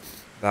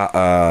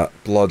that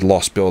blood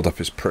loss build-up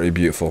is pretty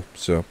beautiful,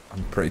 so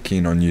I'm pretty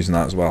keen on using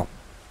that as well.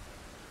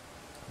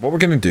 What we're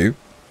going to do,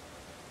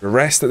 we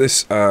rest at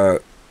this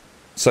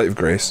Site of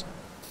Grace,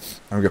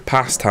 and we're going to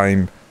pass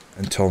time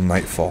until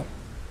nightfall.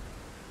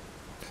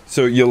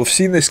 So you'll have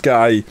seen this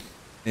guy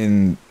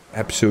in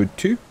episode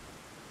 2,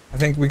 I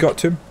think we got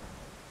to him.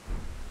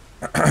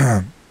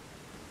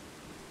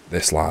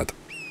 This lad.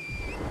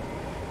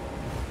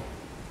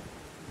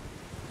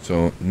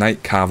 So,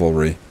 Night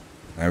Cavalry.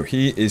 Now,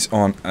 he is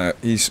on,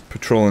 he's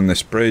patrolling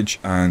this bridge,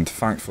 and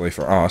thankfully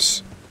for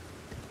us,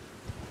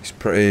 he's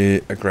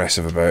pretty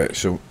aggressive about it.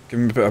 So, give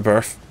him a bit of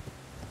berth.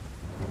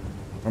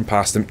 Run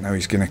past him. Now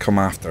he's going to come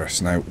after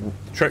us. Now, the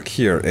trick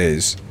here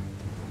is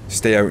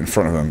stay out in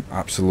front of him,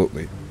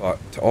 absolutely. But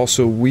to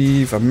also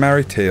weave a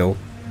merry tale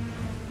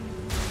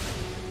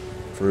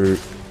through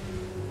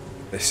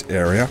this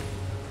area,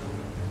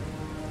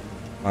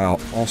 while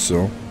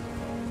also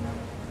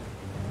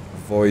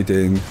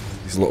avoiding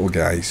these little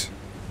guys.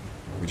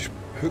 We just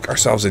hook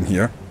ourselves in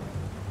here.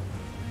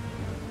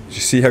 Did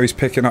you see how he's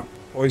picking up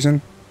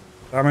poison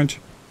damage?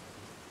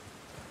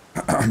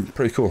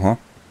 Pretty cool, huh?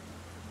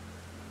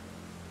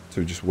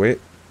 So just wait.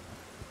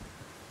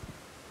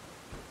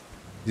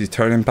 Is he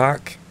turning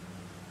back?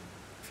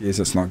 If he is,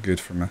 that's not good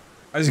for me.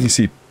 As you can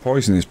see,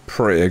 poison is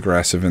pretty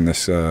aggressive in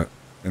this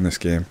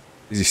game.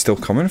 Is he still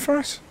coming for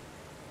us?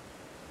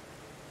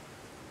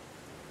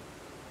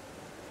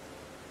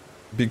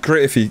 It'd be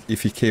great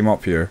if he came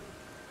up here,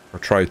 or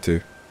tried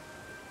to.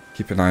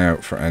 Keep an eye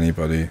out for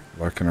anybody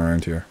lurking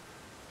around here.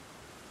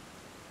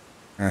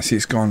 And I see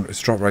it's gone.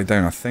 It's dropped right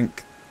down. I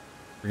think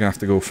we're gonna have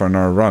to go for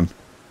another run.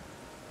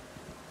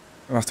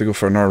 We'll have to go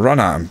for another run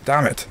at him.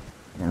 Damn it!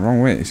 The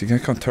wrong way. Is he gonna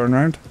come turn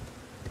around?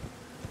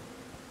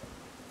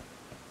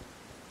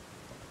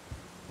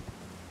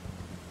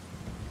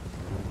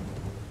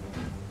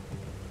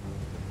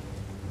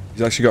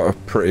 He's actually got a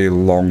pretty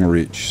long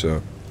reach,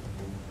 so.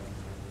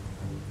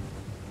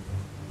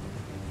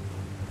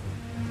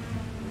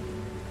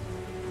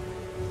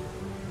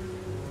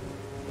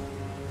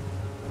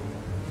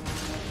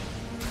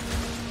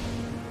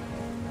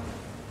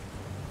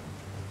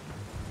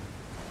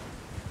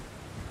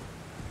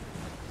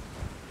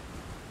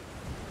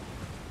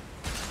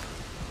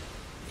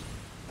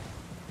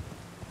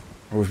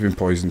 Oh, we've been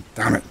poisoned.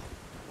 Damn it.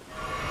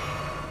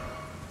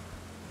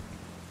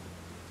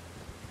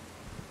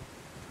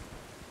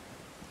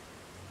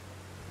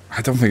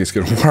 I don't think it's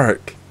gonna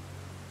work.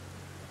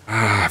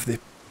 Ah,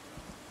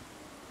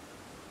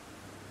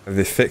 have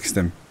they fixed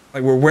him?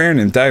 Like, we're wearing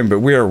him down, but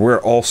we're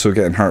also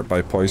getting hurt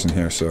by poison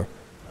here, so.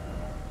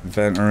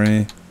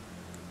 Inventory.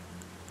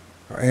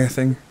 Got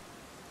anything?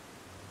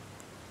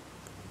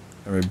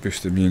 Can we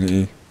boost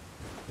immunity?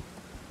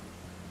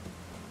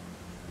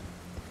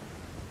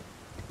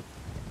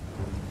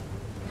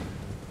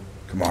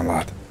 Come on,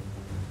 lad.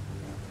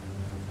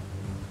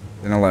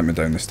 They're not letting me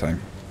down this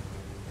time.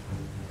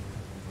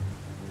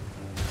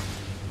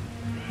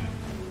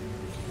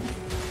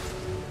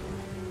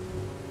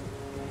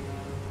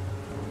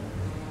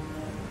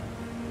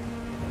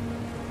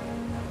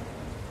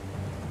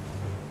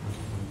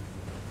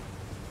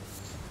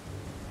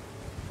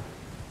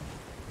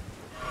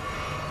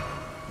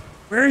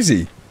 Where is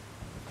he?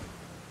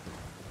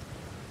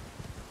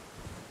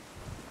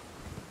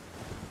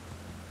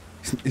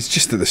 It's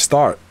just at the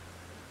start.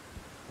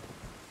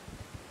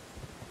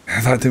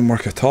 That didn't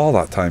work at all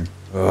that time.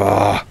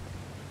 Ugh.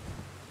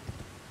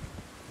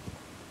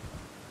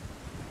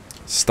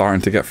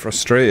 Starting to get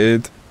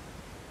frustrated.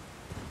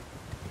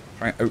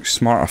 Trying to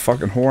outsmart a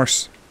fucking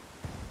horse.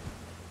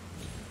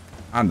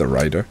 And the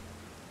rider.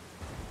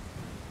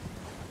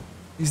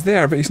 He's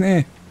there, but he's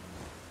not.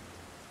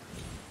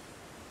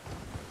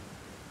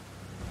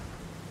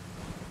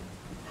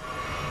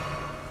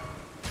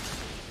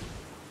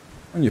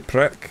 On you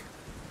prick.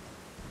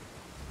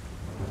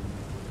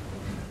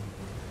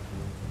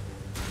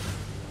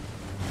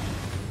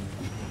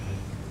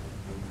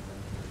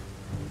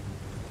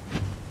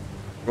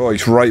 Oh,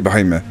 he's right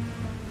behind me.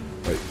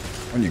 Right,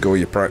 on you go,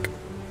 you prick.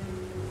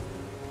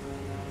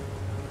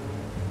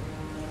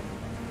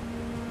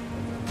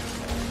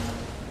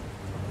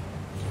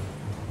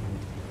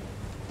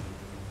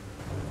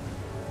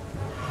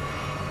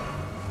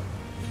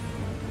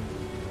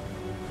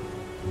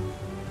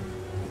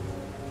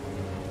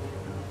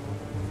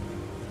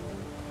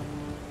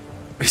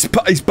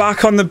 He's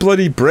back on the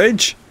bloody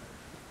bridge.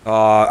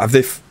 Have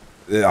they?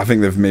 I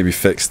think they've maybe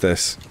fixed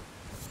this.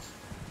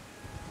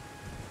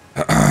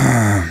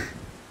 I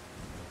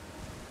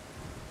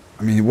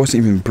mean, it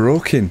wasn't even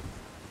broken.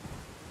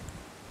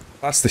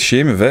 That's the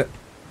shame of it.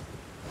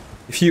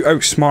 If you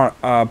outsmart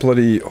a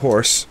bloody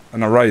horse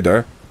and a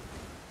rider,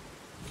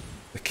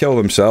 they kill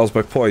themselves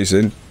by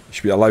poison, you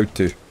should be allowed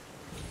to.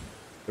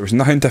 There was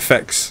nothing to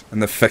fix,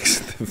 and they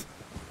fixed it.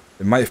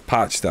 They might have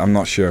patched it, I'm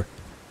not sure.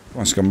 Come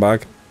on,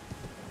 scumbag.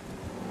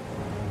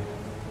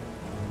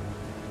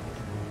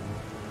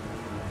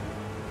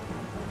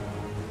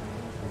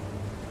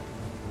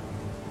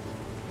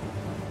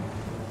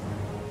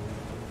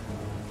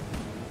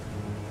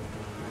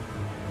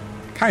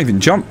 Can't even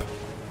jump.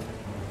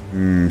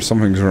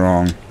 Something's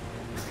wrong.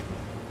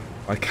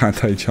 Why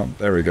can't I jump?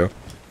 There we go.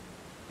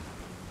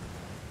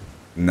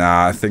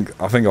 Nah, I think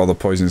all the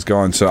poison's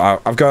gone. So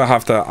I've got to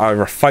have to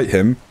either fight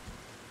him,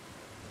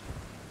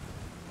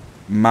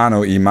 mano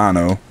y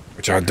mano,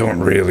 which I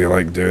don't really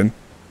like doing.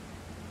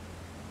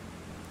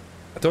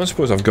 I don't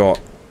suppose I've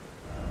got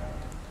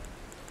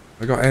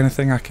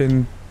anything I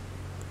can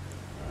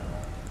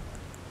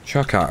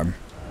chuck at him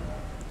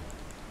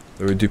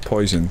that would do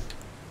poison.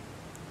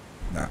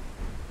 Nah.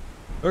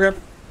 Okay.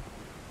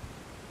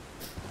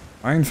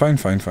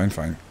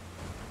 Fine.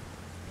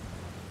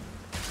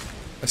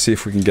 Let's see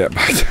if we can get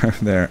back down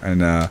there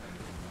and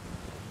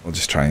we'll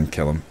just try and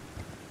kill him.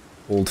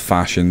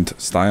 Old-fashioned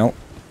style.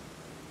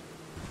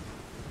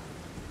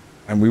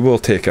 And we will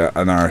take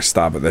another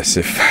stab at this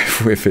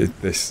if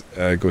this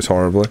goes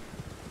horribly.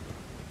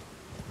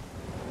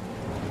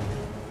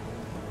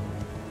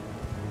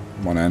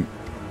 Come on in.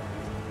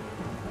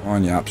 Come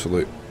on, you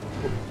absolute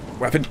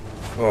weapon.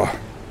 Oh.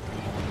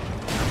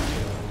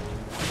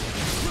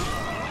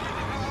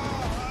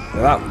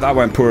 That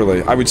went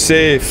poorly. I would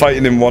say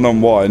fighting him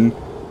one-on-one,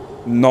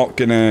 not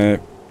gonna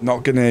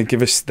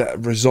give us the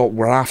result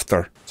we're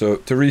after. So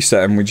to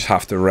reset him, we just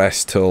have to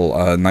rest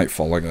till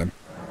nightfall again.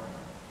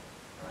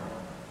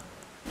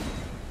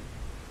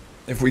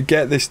 If we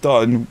get this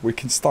done, we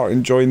can start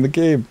enjoying the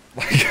game.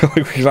 Like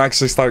we can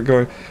actually start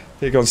going,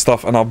 take on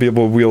stuff, and I'll be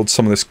able to wield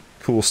some of this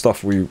cool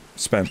stuff we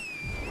spent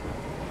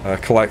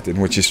collecting,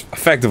 which is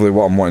effectively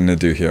what I'm wanting to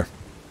do here.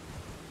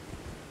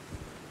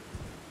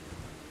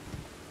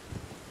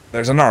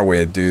 There's another way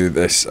to do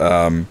this,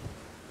 or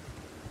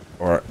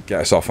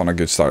get us off on a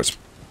good start. It's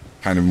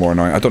kind of more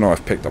annoying. I don't know if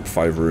I've picked up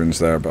 5 runes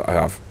there, but I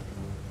have.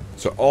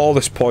 So all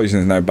this poison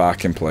is now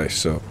back in place,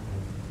 so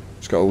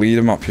just got to lead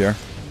him up here.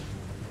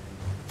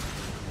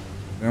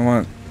 You know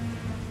what?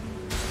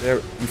 There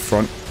in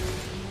front.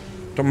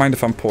 Don't mind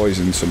if I'm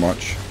poisoned so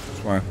much.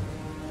 That's why I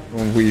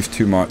don't weave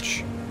too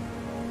much.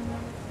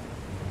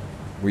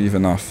 Weave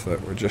enough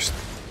that we're just,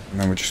 and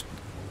then we just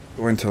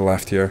go into the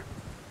left here.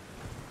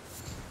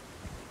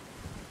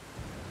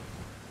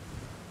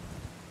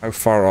 How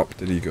far up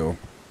did he go?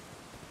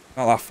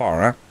 Not that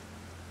far, eh?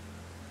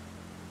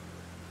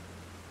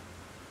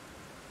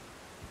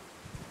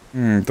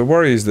 The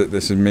worry is that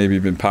this has maybe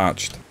been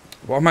patched.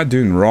 What am I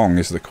doing wrong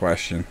is the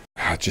question.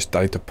 I just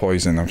died to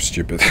poison, I'm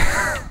stupid.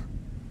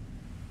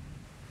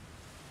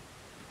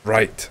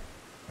 Right.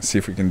 Let's see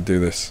if we can do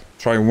this.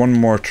 Try one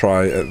more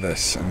try at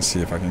this and see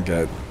if I can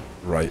get it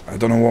right. I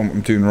don't know what I'm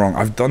doing wrong.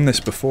 I've done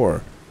this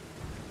before.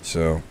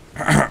 So...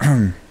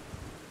 a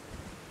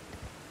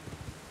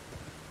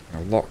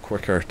lot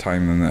quicker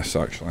time than this,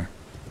 actually.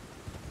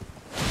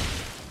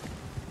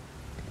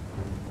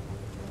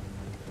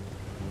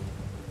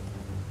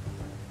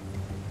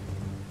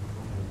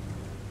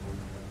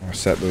 I'll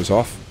set those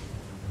off.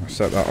 I'll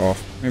set that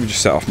off. Maybe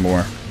just set off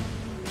more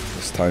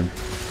this time.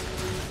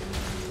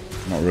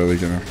 Not really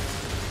gonna...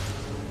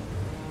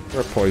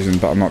 We're poisoned,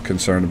 but I'm not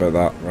concerned about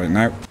that right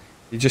now.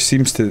 He just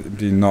seems to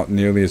be not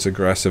nearly as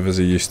aggressive as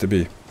he used to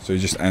be. So he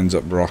just ends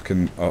up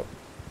rocking up.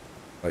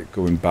 Like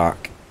going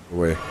back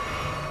away.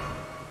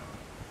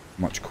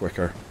 Much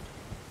quicker.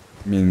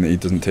 Meaning that he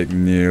doesn't take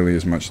nearly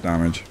as much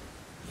damage.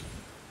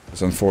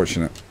 It's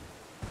unfortunate.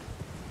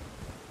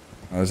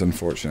 That is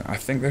unfortunate. I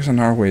think there's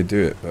another way to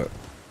do it, but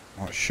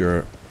I'm not sure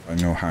if I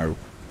know how.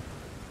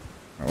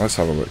 Right, let's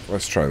have a look.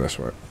 Let's try this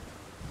way.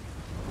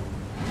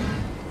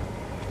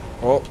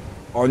 Oh,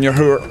 on your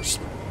horse.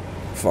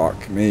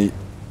 Fuck me.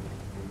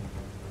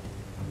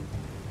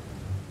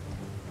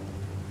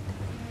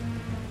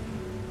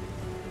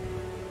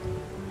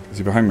 Is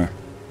he behind me?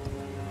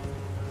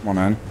 Come on,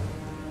 man.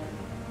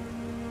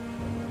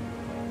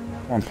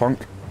 Come on,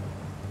 punk.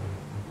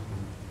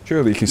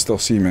 Surely you can still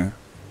see me.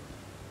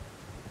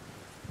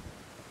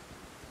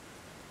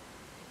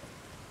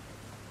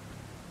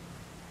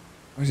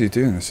 What is he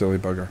doing, the silly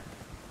bugger?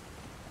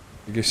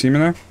 You can see me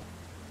now?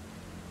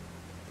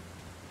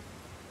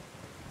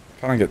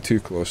 Can't get too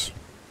close.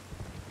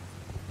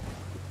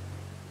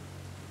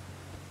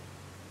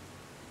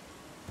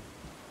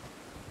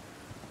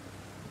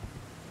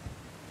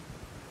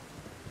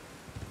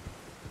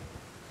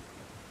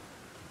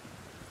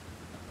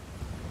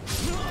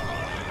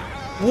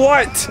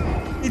 What?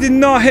 He did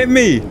not hit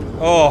me!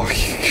 Oh,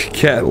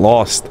 get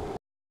lost.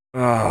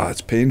 Ah, it's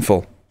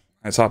painful.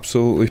 It's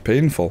absolutely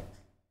painful.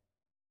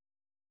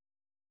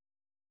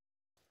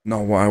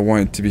 Not what I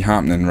wanted to be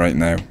happening right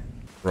now.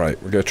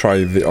 Right, we're gonna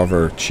try the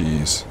other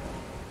cheese.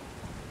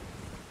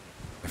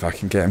 If I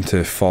can get him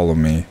to follow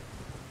me,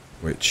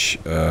 which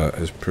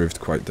has proved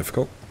quite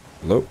difficult.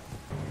 Hello?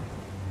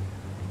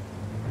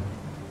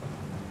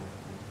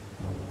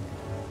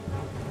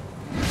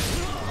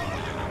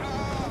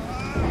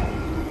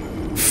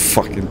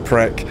 Fucking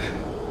prick.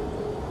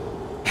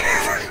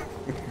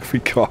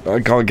 I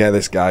can't get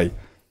this guy.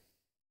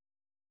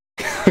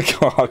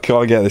 I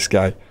can't get this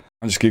guy.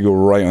 I'm just gonna go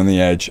right on the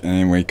edge, and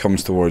then when he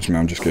comes towards me,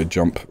 I'm just gonna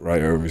jump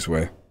right over his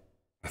way.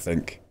 I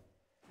think.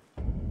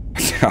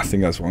 I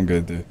think that's what I'm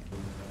gonna do.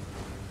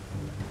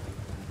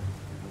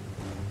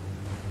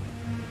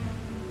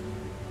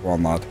 Come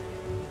on, lad.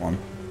 Come on.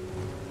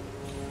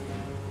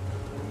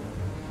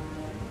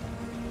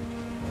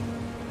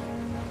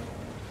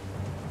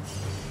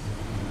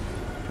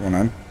 Come on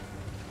in.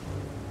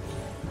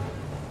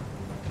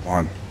 Come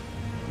on.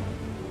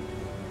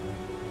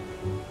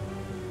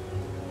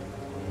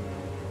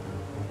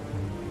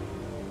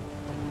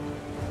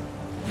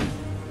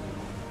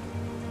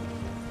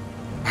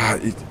 Ah,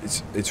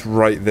 it's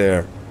right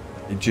there.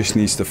 He just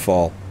needs to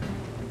fall.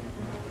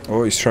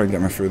 Oh, he's trying to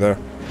get me through there.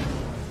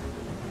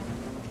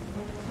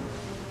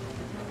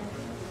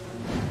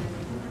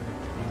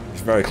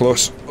 He's very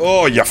close.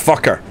 Oh, you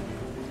fucker!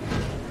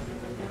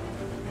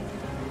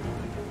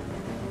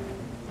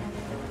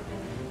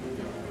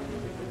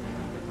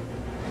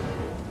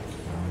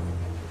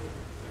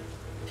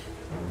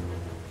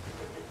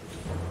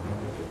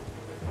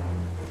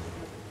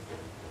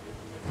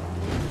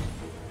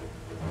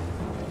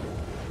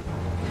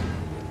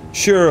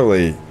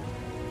 Surely.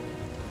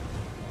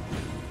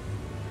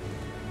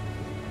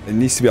 It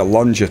needs to be a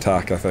lunge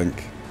attack, I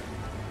think.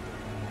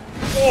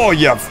 Oh,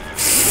 yeah.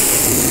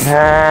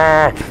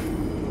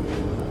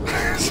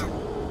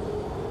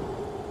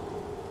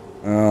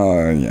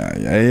 Oh,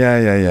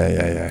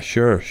 yeah.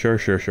 Sure.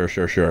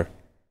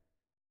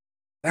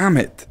 Damn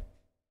it.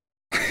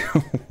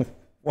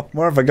 What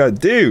more have I got to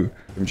do?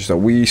 I'm just a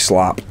wee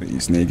slap.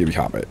 He's not gonna be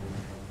happy.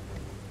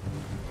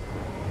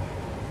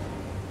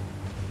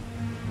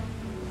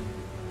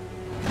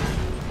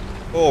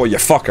 Oh, you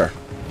fucker.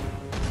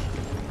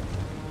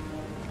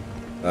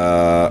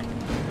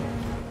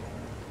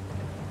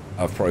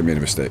 I've probably made a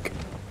mistake.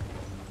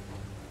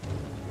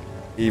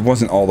 He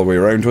wasn't all the way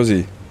around, was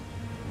he?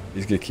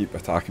 He's gonna keep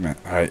attacking me.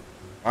 Alright,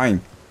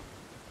 fine.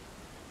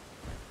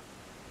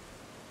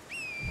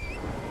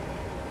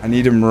 I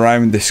need him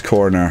round this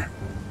corner.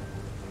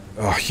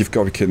 Oh, you've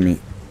got to be kidding me.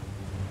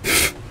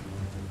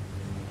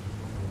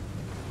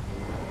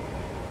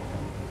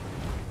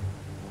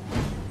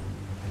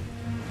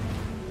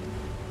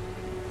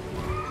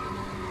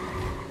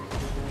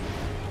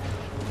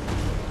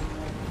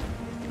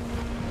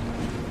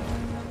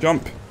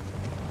 Jump.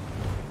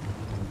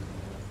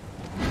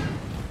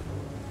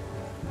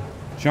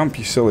 Jump,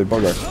 you silly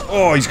bugger.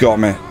 Oh, he's got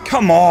me.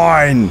 Come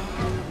on!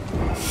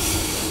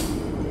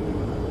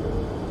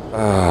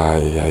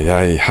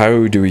 Ay.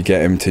 How do we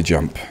get him to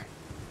jump?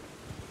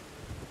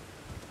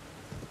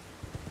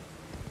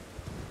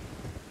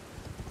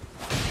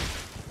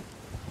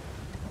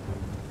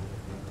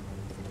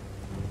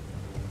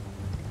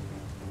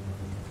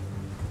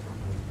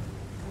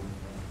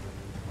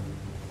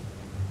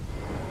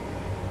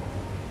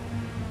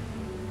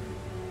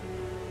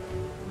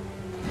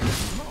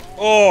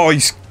 Oh,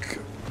 he's...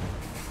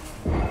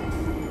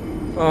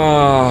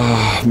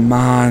 Oh,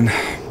 man.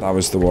 That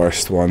was the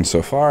worst one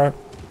so far.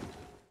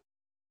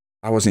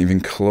 I wasn't even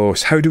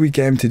close. How do we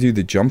get him to do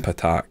the jump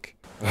attack?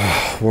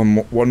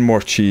 One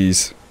more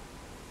cheese.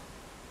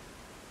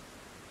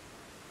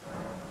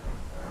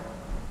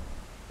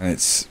 And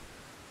it's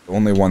the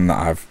only one that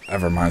I've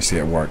ever managed to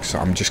get work, so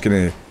I'm just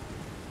gonna...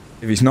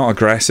 If he's not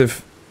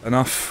aggressive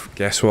enough,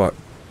 guess what?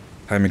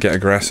 Time to get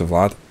aggressive,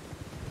 lad.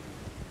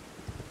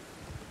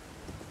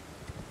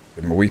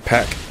 Give him a wee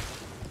peck.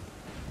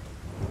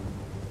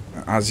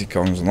 As he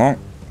comes along,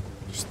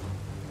 just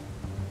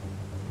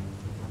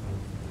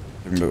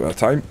give him a bit of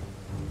time. A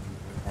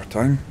bit more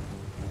time.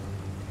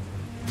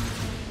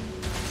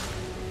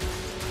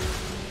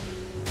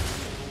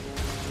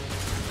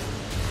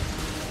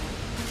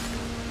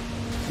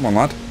 Come on,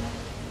 lad.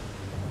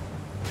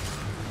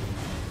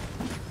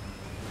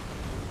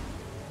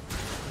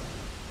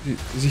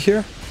 Is he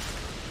here?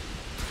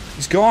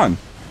 He's gone.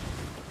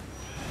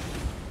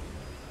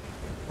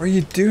 What are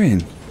you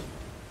doing?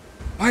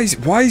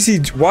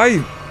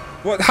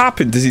 What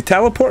happened? Does he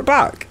teleport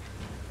back?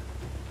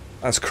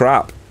 That's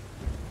crap.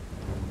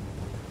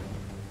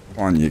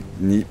 Come on, you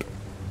neep.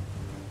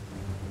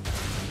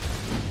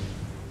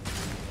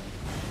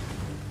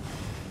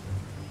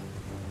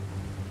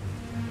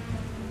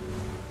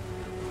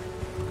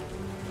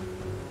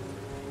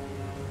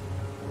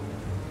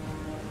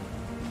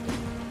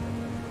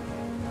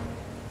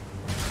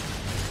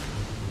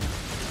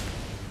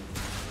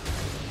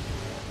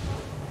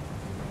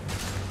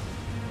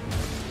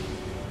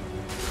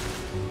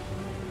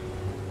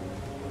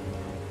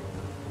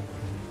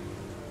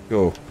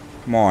 Go.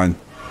 Come on.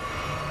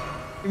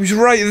 He was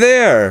right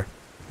there.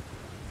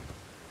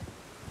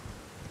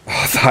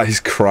 Oh, that is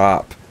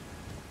crap.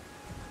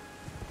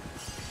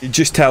 He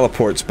just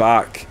teleports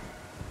back.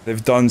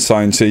 They've done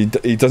something, so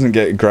he doesn't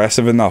get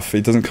aggressive enough. He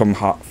doesn't come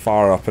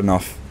far up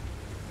enough.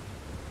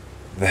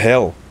 The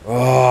hell?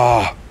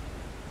 Oh.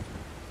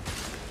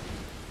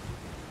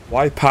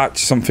 Why patch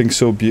something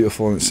so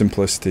beautiful in its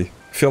simplicity?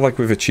 I feel like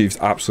we've achieved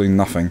absolutely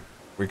nothing.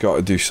 We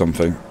gotta do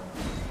something.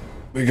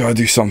 We gotta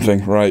do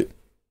something, right.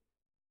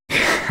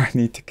 I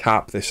need to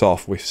cap this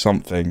off with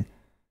something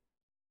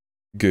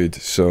good,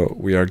 so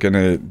we are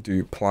gonna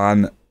do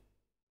plan...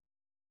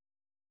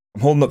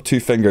 I'm holding up 2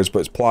 fingers, but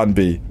it's plan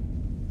B.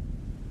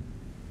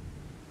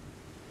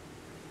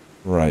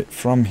 Right,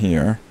 from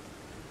here,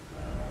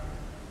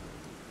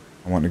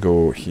 I want to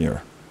go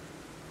here.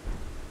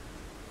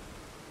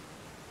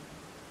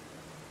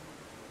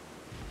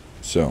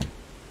 So.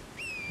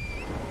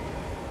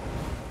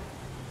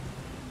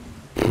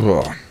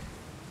 Ugh.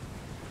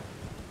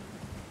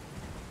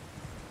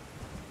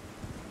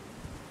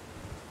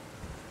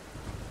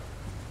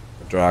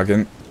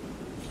 Dragon.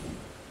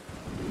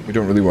 We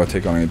don't really want to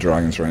take on any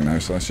dragons right now,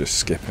 so let's just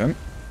skip him.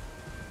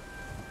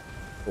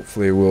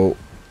 Hopefully we'll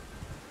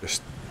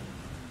just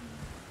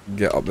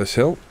get up this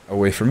hill,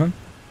 away from him.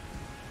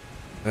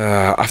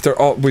 After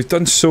all, we've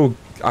done so...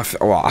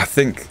 well, I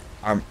think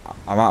I'm at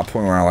a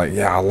point where I'm like,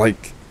 yeah, I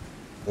like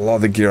a lot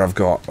of the gear I've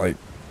got. Like,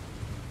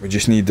 we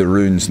just need the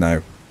runes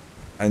now.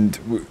 And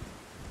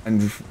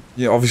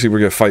yeah, obviously we're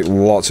going to fight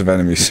lots of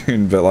enemies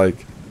soon, but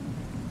like...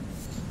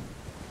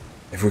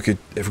 If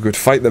we could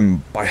fight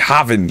them by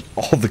having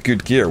all the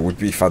good gear would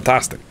be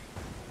fantastic.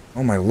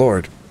 Oh my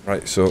lord.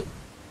 Right, so...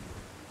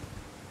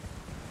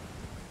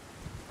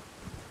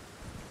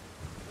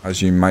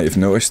 As you might have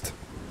noticed,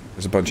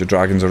 there's a bunch of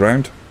dragons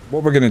around.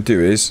 What we're going to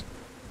do is...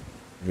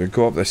 We're going to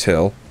go up this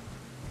hill.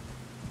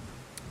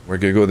 We're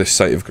going to go to this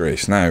site of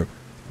grace. Now,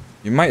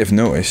 you might have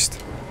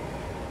noticed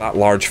that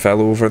large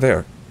fellow over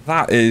there.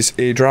 That is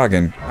a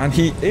dragon. And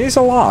he is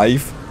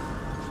alive,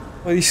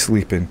 but he's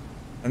sleeping.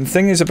 And the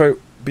thing is about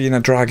being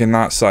a dragon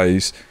that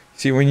size,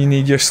 see, when you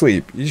need your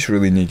sleep, you just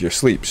really need your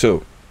sleep.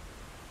 So,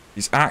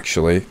 he's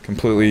actually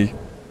completely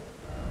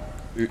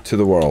out to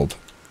the world.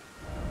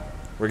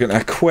 We're going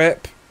to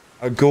equip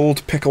a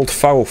gold pickled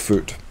fowl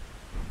foot.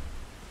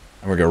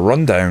 And we're going to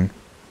run down.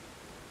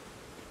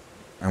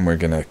 And we're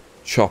going to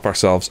chop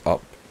ourselves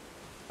up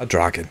a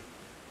dragon.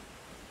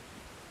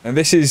 And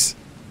this is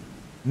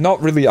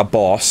not really a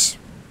boss,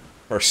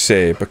 per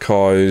se,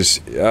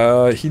 because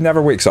he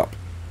never wakes up.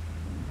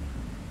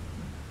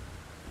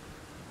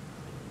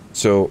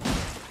 So,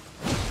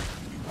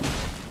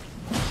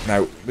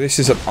 now, this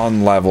is an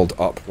unleveled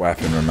up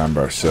weapon,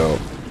 remember, so...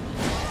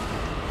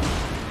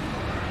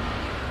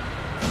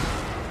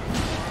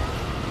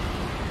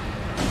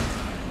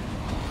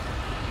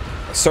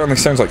 It certainly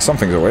sounds like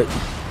something's awake.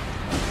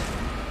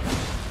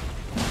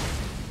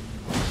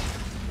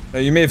 Now,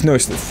 you may have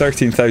noticed that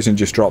 13,000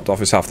 just dropped off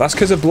his health. That's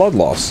because of blood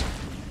loss.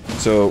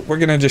 So, we're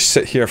going to just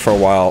sit here for a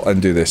while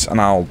and do this,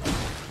 and I'll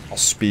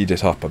speed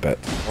it up a bit.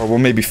 Or we'll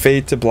maybe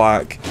fade to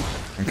black...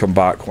 and come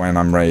back when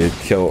I'm ready to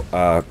kill,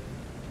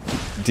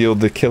 deal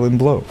the killing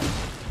blow.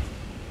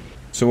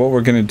 So what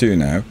we're going to do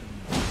now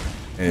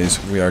is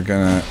we are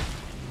going to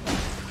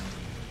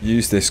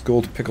use this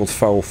gold pickled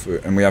fowl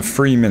foot, and we have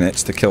 3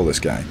 minutes to kill this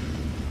guy.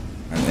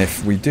 And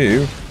if we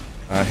do,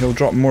 he'll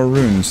drop more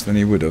runes than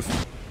he would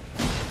have.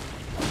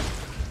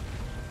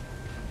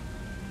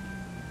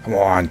 Come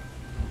on.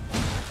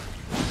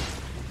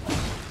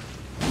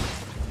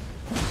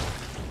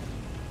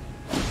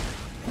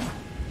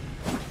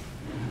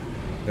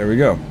 There we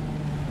go.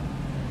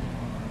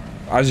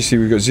 As you see,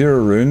 we've got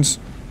 0 runes.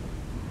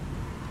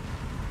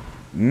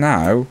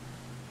 Now,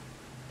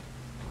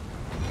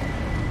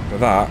 with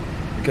that,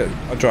 we get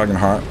a dragon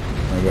heart.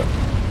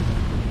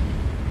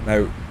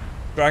 Now,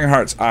 dragon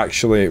hearts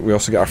actually, we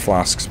also get our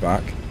flasks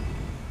back.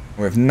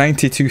 We have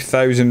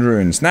 92,000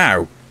 runes.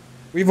 Now,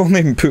 we've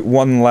only put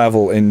 1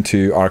 level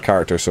into our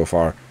character so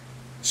far.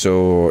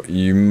 So,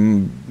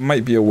 you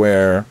might be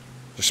aware,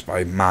 just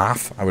by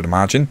math, I would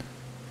imagine,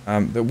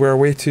 that we're a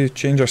way to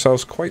change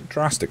ourselves quite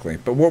drastically.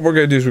 But what we're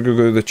going to do is we're going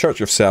to go to the Church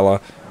of Sela,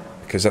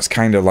 because that's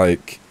kind of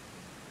like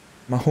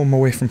my home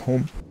away from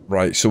home.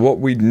 Right, so what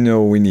we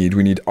know we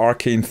need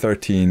Arcane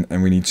 13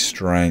 and we need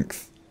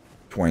Strength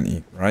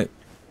 20, right?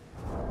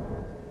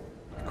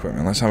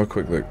 Equipment, let's have a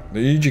quick look. The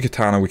Yuji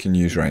Katana we can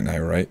use right now,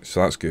 right?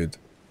 So that's good.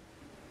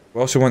 We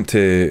also want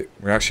to,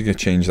 we're actually going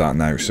to change that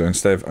now. So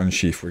instead of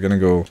unsheath, we're going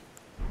to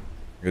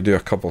do a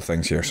couple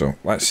things here. So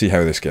let's see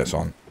how this gets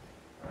on.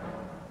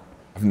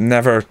 I've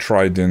never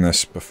tried doing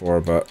this before,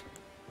 but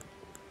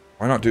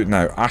why not do it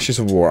now? Ashes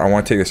of War, I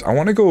want to take this. I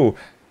want to go,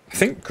 I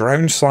think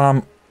Ground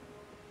Slam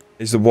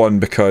is the one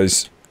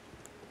because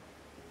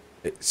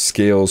it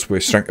scales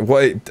with strength.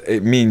 What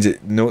it means,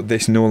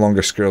 this no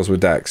longer scales with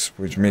dex,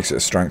 which makes it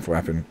a strength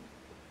weapon.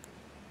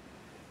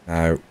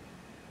 Now,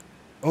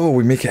 oh,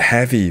 we make it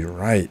heavy,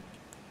 right?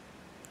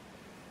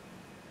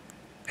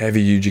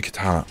 Heavy Yuji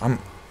Katana.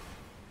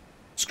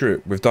 Screw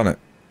it, we've done it.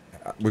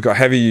 We've got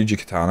heavy Yuji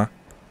Katana.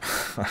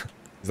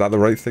 Is that the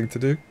right thing to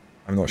do?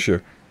 I'm not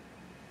sure.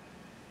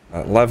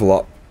 Level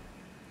up.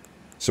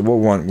 So what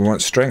we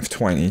want strength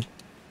 20.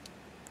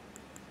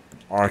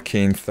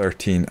 Arcane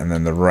 13, and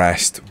then the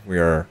rest we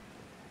are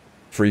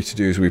free to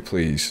do as we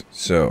please.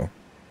 So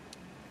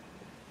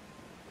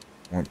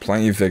we want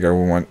plenty of vigor,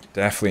 we want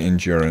definitely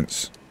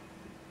endurance.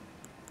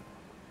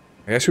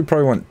 I guess we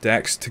probably want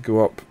dex to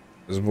go up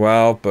as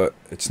well, but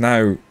it's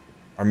now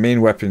our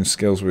main weapon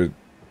scales with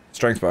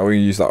strength, but I will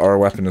use that R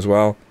weapon as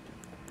well.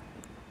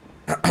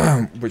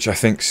 Which I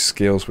think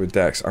scales with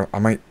dex. I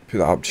might put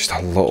that up just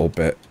a little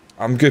bit.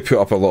 I'm going to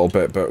put up a little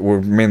bit, but we're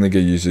mainly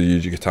going to use the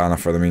Yuji Katana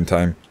for the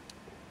meantime.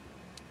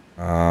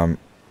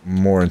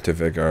 More into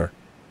vigor.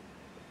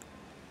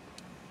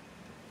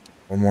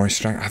 One more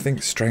strength. I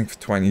think strength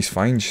 20 is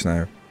fine just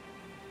now.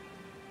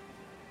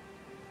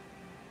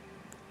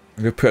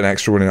 I'm going to put an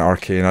extra one in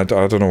arcane. I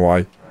don't know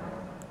why.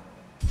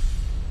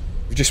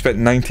 We just spent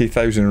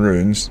 90,000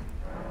 runes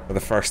for the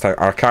first time.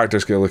 Our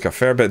character's going to look a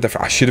fair bit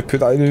different. I should have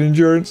put that in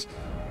endurance.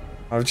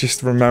 I've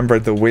just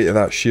remembered the weight of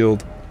that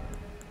shield.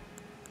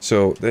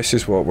 So this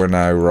is what we're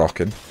now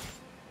rocking.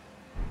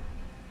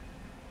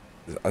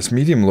 That's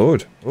medium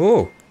load.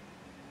 Oh!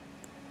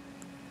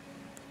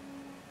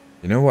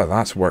 You know what?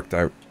 That's worked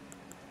out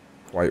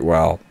quite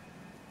well.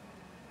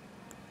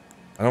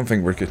 I don't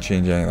think we could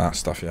change any of that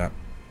stuff yet.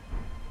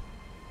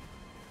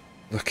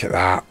 Look at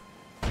that.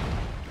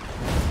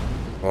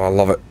 Oh, I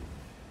love it.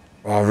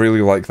 Oh, I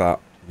really like that.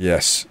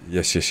 Yes.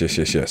 Yes, yes, yes,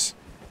 yes, yes.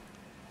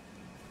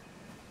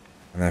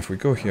 And then if we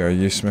go here,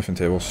 use smithing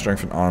table,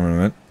 strengthen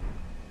armament.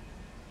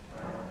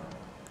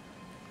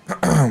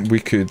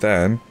 We could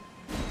then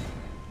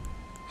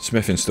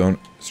smithing stone,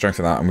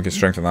 strengthen that, and we can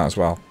strengthen that as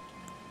well.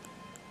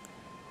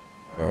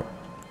 So,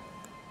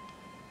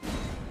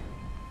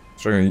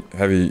 strengthen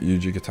heavy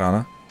Yuji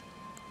Katana.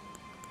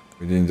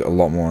 We need a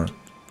lot more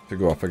to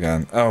go up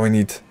again. Oh, we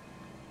need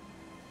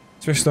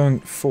smith stone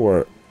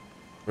 4,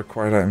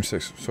 required item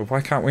 6. So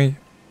why can't we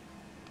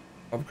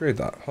upgrade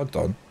that? Hold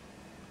on.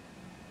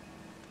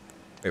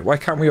 Wait, why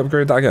can't we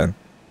upgrade that again?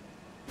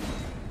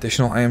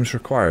 Additional items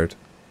required.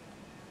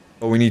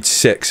 Oh, we need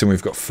 6 and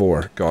we've got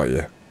 4. Got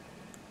you.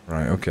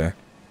 Right, okay.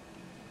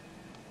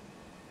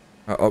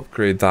 I'll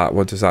upgrade that.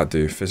 What does that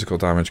do? Physical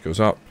damage goes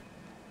up.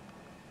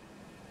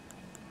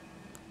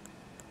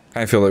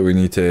 I feel like we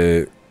need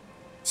to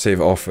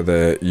save it off for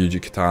the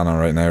Yuji Katana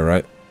right now,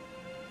 right?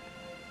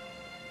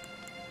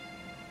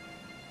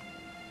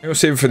 We'll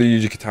save it for the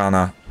Yuji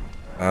Katana.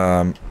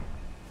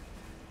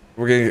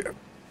 We're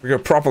gonna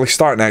properly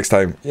start next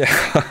time.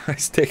 Yeah,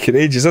 it's taking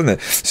ages, isn't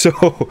it?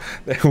 So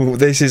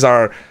this is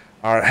our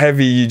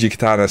heavy Yuji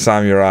Katana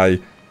samurai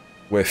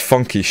with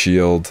funky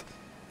shield.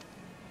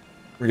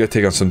 We're gonna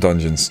take on some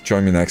dungeons.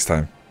 Join me next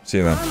time. See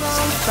you then.